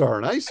 Firestar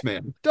and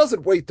Iceman.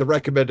 Doesn't wait the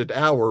recommended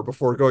hour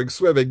before going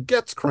swimming,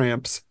 gets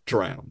cramps,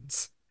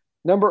 drowns.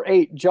 Number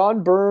 8,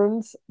 John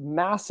Byrne's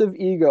massive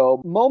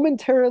ego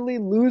momentarily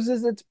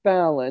loses its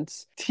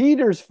balance,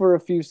 teeters for a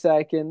few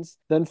seconds,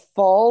 then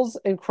falls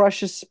and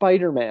crushes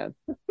Spider-Man.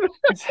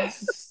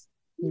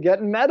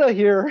 Getting meta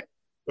here.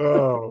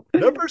 Oh,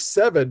 number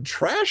 7,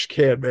 Trash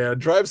Can Man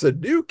drives a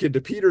nuke into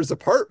Peter's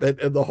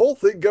apartment and the whole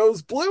thing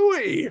goes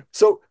bluey.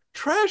 So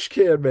Trash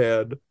Can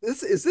Man,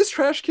 is this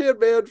Trash Can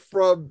Man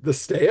from The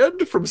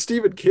Stand from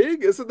Stephen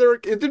King?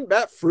 Didn't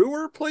Matt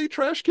Frewer play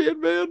Trash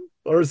Can Man?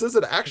 Or is this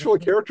an actual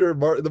character in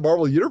the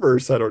Marvel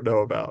Universe I don't know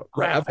about?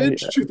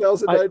 Ravage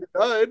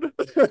 2099?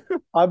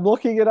 I'm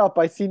looking it up.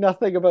 I see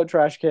nothing about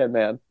Trash Can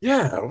Man.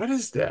 Yeah, what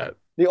is that?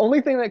 The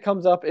only thing that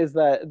comes up is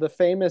that the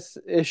famous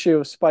issue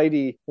of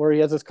Spidey where he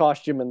has his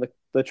costume in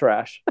the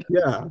trash.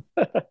 Yeah.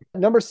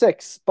 Number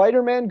 6,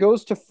 Spider-Man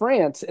goes to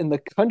France and the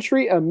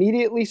country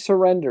immediately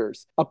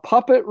surrenders. A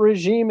puppet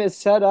regime is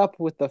set up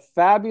with the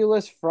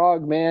fabulous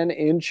Frogman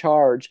in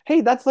charge.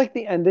 Hey, that's like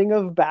the ending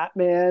of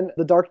Batman,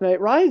 The Dark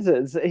Knight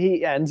Rises.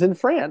 He ends in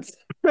France.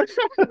 Every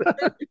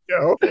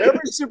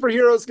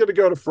superhero is going to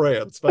go to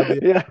France by the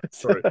end. Yes.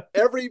 Sorry.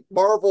 Every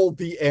Marvel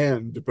The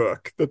End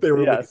book that they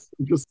were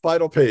just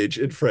final page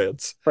in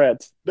France.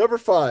 Number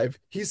 5,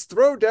 he's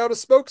thrown down a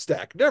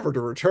smokestack, never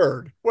to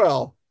return.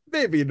 Well,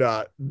 maybe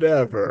not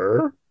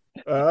never.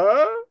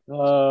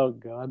 Oh,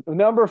 God.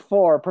 Number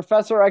 4,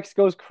 Professor X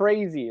goes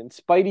crazy and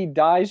Spidey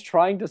dies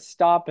trying to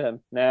stop him.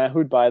 Nah,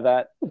 who'd buy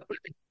that?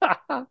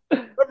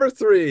 Number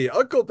 3,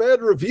 Uncle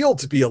Ben revealed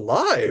to be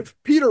alive.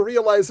 Peter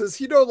realizes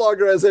he no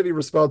longer has any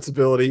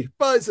responsibility,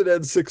 buys an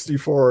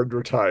N64 and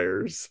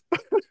retires.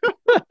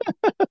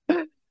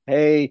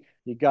 Hey,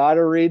 you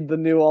gotta read the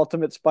new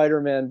Ultimate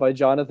Spider-Man by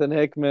Jonathan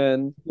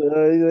Hickman.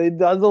 He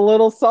does a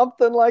little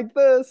something like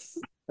this.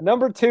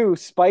 Number 2,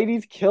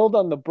 Spidey's killed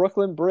on the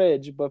Brooklyn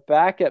Bridge, but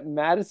back at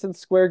Madison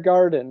Square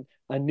Garden,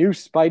 a new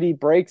Spidey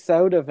breaks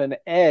out of an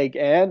egg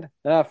and,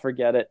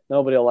 forget it.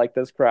 Nobody will like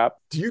this crap.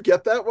 Do you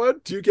get that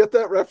one? Do you get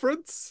that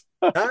reference?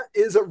 That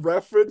is a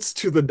reference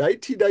to the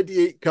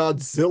 1998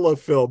 Godzilla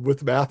film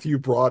with Matthew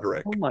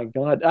Broderick. Oh my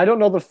God. I don't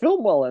know the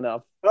film well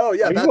enough. Oh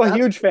yeah, Are you a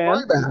huge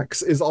fan?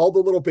 Climax is all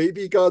the little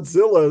baby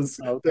Godzillas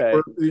that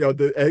were,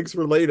 the eggs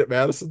were laid at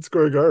Madison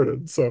Square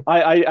Garden. So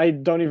I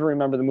don't even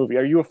remember the movie.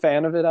 Are you a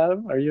fan of it,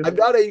 Adam? Are you? I'm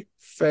not a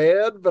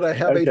fan, but I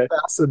have a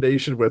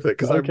fascination with it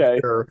because I'm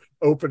there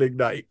opening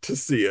night to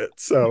see it.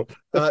 So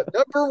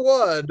number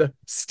 1,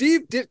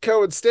 Steve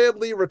Ditko and Stan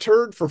Lee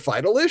return for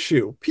final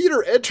issue.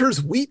 Peter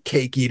enters wheat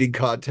cake eating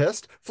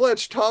contest.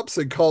 Fletch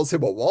Thompson calls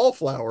him a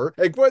wallflower,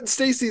 and Gwen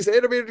Stacy's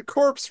animated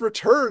corpse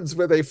returns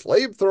with a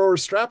flamethrower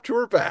strapped to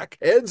her back.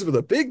 Ends with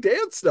a big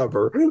dance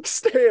number.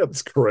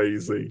 Stan's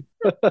crazy.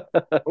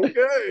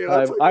 Okay.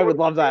 I would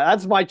love that.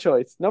 That's my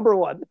choice. Number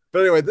 1. But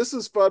anyway, this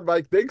is fun,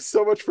 Mike. Thanks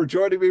so much for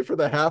joining me for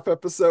the half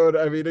episode.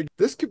 I mean,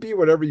 this could be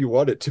whatever you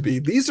want it to be.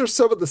 These are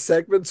some of the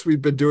segments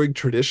we've been doing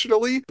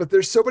traditionally, but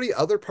there's so many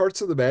other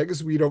parts of the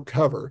magazine we don't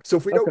cover. So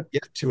if we don't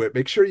get to it,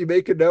 make sure you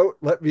make a note,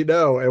 let me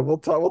know, and we'll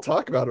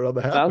talk about it on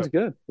the half. Sounds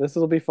good. This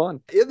will be fun.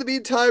 In the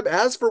meantime,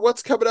 as for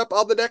what's coming up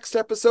on the next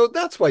episode,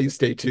 that's why you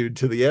stay tuned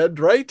to the end,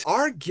 right?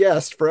 Our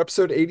guest for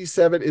episode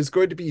 87 is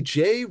going to be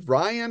Jay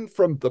Ryan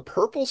from the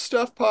Purple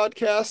Stuff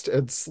podcast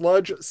and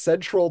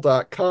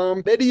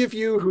sludgecentral.com. Many of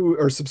you who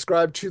are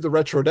subscribed to the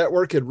Retro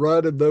Network and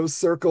run in those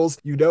circles,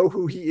 you know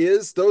who he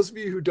is. Those of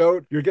you who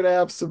don't, you're going to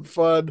have some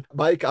fun.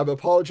 Mike, I'm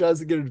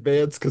apologizing in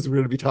advance because we're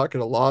going to be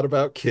talking a lot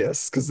about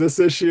Kiss because this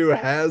issue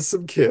has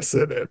some Kiss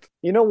in it.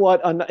 You know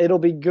what? It'll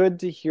be good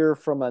to hear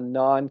from a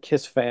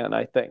non-Kiss fan,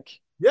 I think.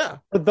 Yeah.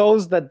 For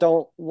those that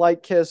don't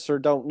like Kiss or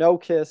don't know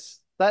Kiss,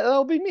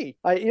 that'll be me.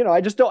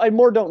 I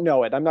more don't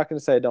know it. I'm not going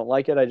to say I don't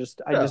like it.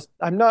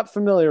 I'm not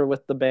familiar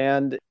with the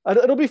band.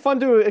 It'll be fun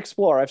to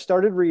explore. I've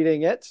started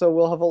reading it, so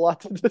we'll have a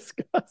lot to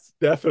discuss.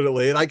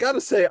 Definitely. And I got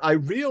to say, I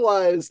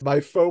realized my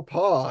faux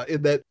pas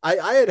in that I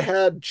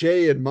had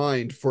Jay in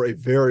mind for a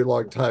very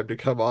long time to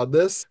come on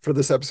for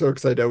this episode,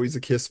 because I know he's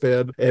a Kiss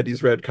fan and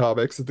he's read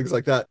comics and things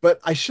like that. But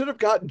I should have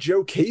gotten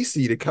Joe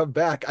Casey to come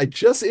back. I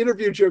just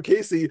interviewed Joe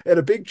Casey, and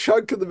a big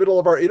chunk in the middle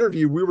of our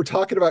interview, we were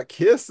talking about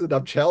Kiss, and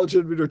I'm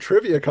challenging him to a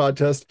trivia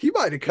contest. He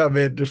might have come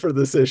in for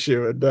this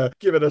issue and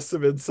given us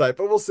some insight,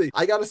 but we'll see.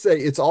 I got to say,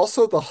 it's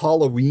also the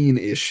Halloween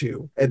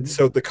issue. And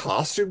so the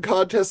costume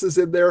contest is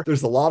in there.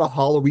 There's a lot of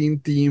Halloween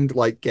themed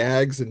like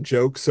gags and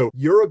jokes. So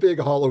you're a big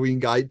Halloween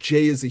guy.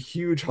 Jay is a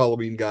huge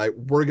Halloween guy.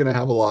 We're going to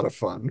have a lot of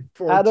fun.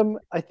 Adam,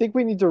 I think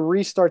we need to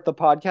restart the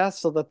podcast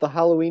so that the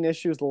Halloween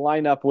issues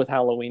line up with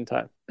Halloween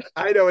time.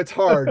 I know it's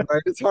hard,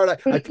 right? It's hard. I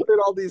put in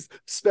all these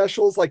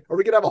specials. Like, are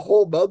we going to have a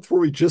whole month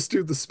where we just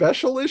do the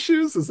special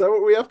issues? Is that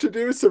what we have to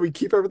do so we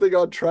keep everything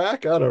on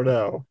track? I don't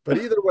know. But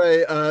either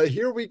way,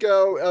 here we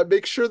go.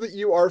 Make sure that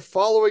you are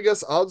following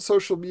us on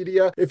social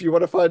media if you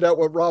want to find out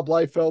what Rob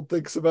Liefeld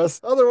thinks of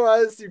us.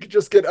 Otherwise, you can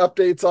just get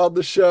updates on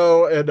the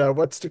show and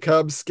what's to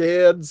come,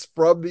 scans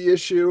from the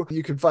issue.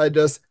 You can find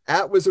us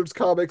at Wizards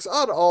Comics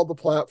on all the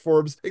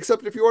platforms,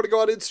 except if you want to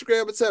go on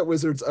Instagram, it's at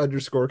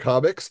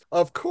Wizards_comics.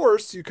 Of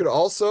course, you could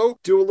also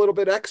do a little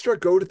bit extra.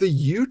 Go to the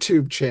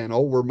YouTube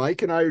channel where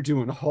Mike and I are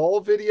doing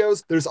haul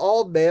videos. There's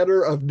all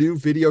manner of new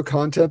video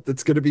content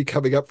that's going to be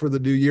coming up for the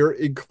new year,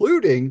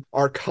 including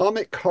our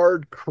Comic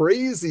Card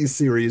Crazy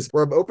series,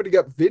 where I'm opening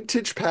up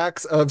vintage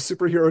packs of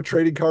superhero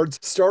trading cards,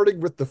 starting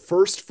with the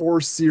first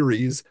 4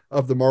 series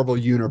of the Marvel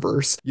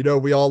Universe. You know,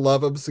 we all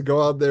love them, so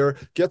go out there,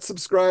 get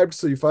subscribed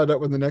so you find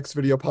out when the next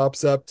video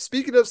pops up.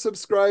 Speaking of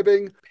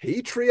subscribing,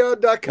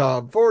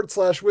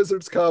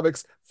 patreon.com/Wizards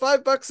Comics.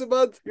 $5 a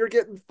month, you're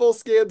getting full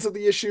scans of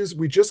the issues.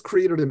 We just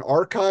created an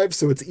archive,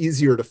 so it's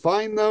easier to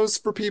find those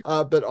for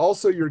people. But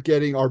also, you're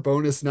getting our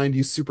bonus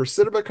 90s Super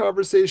Cinema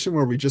conversation,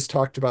 where we just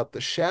talked about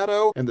The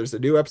Shadow, and there's a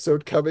new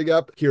episode coming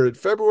up here in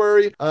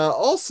February.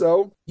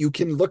 Also, you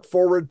can look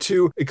forward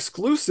to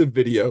exclusive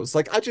videos.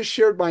 Like, I just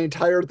shared my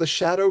entire The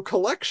Shadow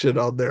collection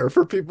on there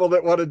for people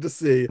that wanted to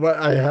see what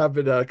I have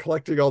been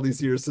collecting all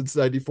these years since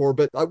 94.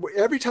 But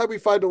every time we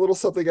find a little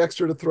something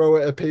extra to throw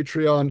at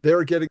Patreon,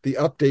 they're getting the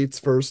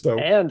updates first. So.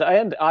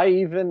 And I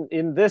even,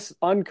 in this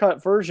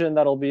uncut version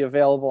that'll be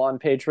available on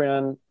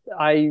Patreon,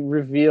 I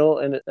reveal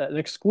an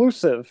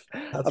exclusive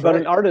about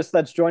an artist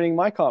that's joining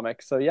my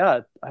comic. So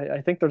yeah,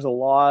 I think there's a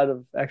lot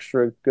of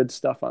extra good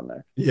stuff on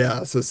there.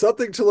 Yeah, so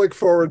something to look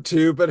forward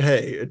to. But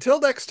hey, until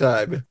next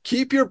time,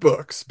 keep your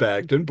books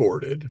bagged and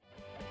boarded.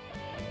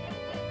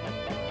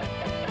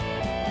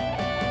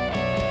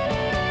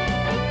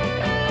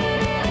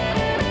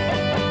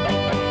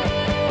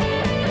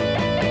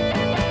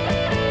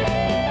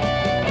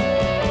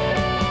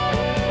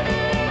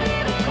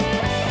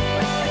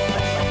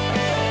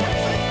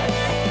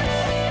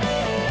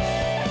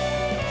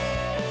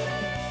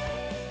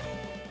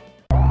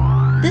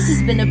 This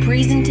has been a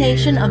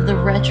presentation of the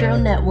Retro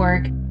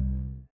Network.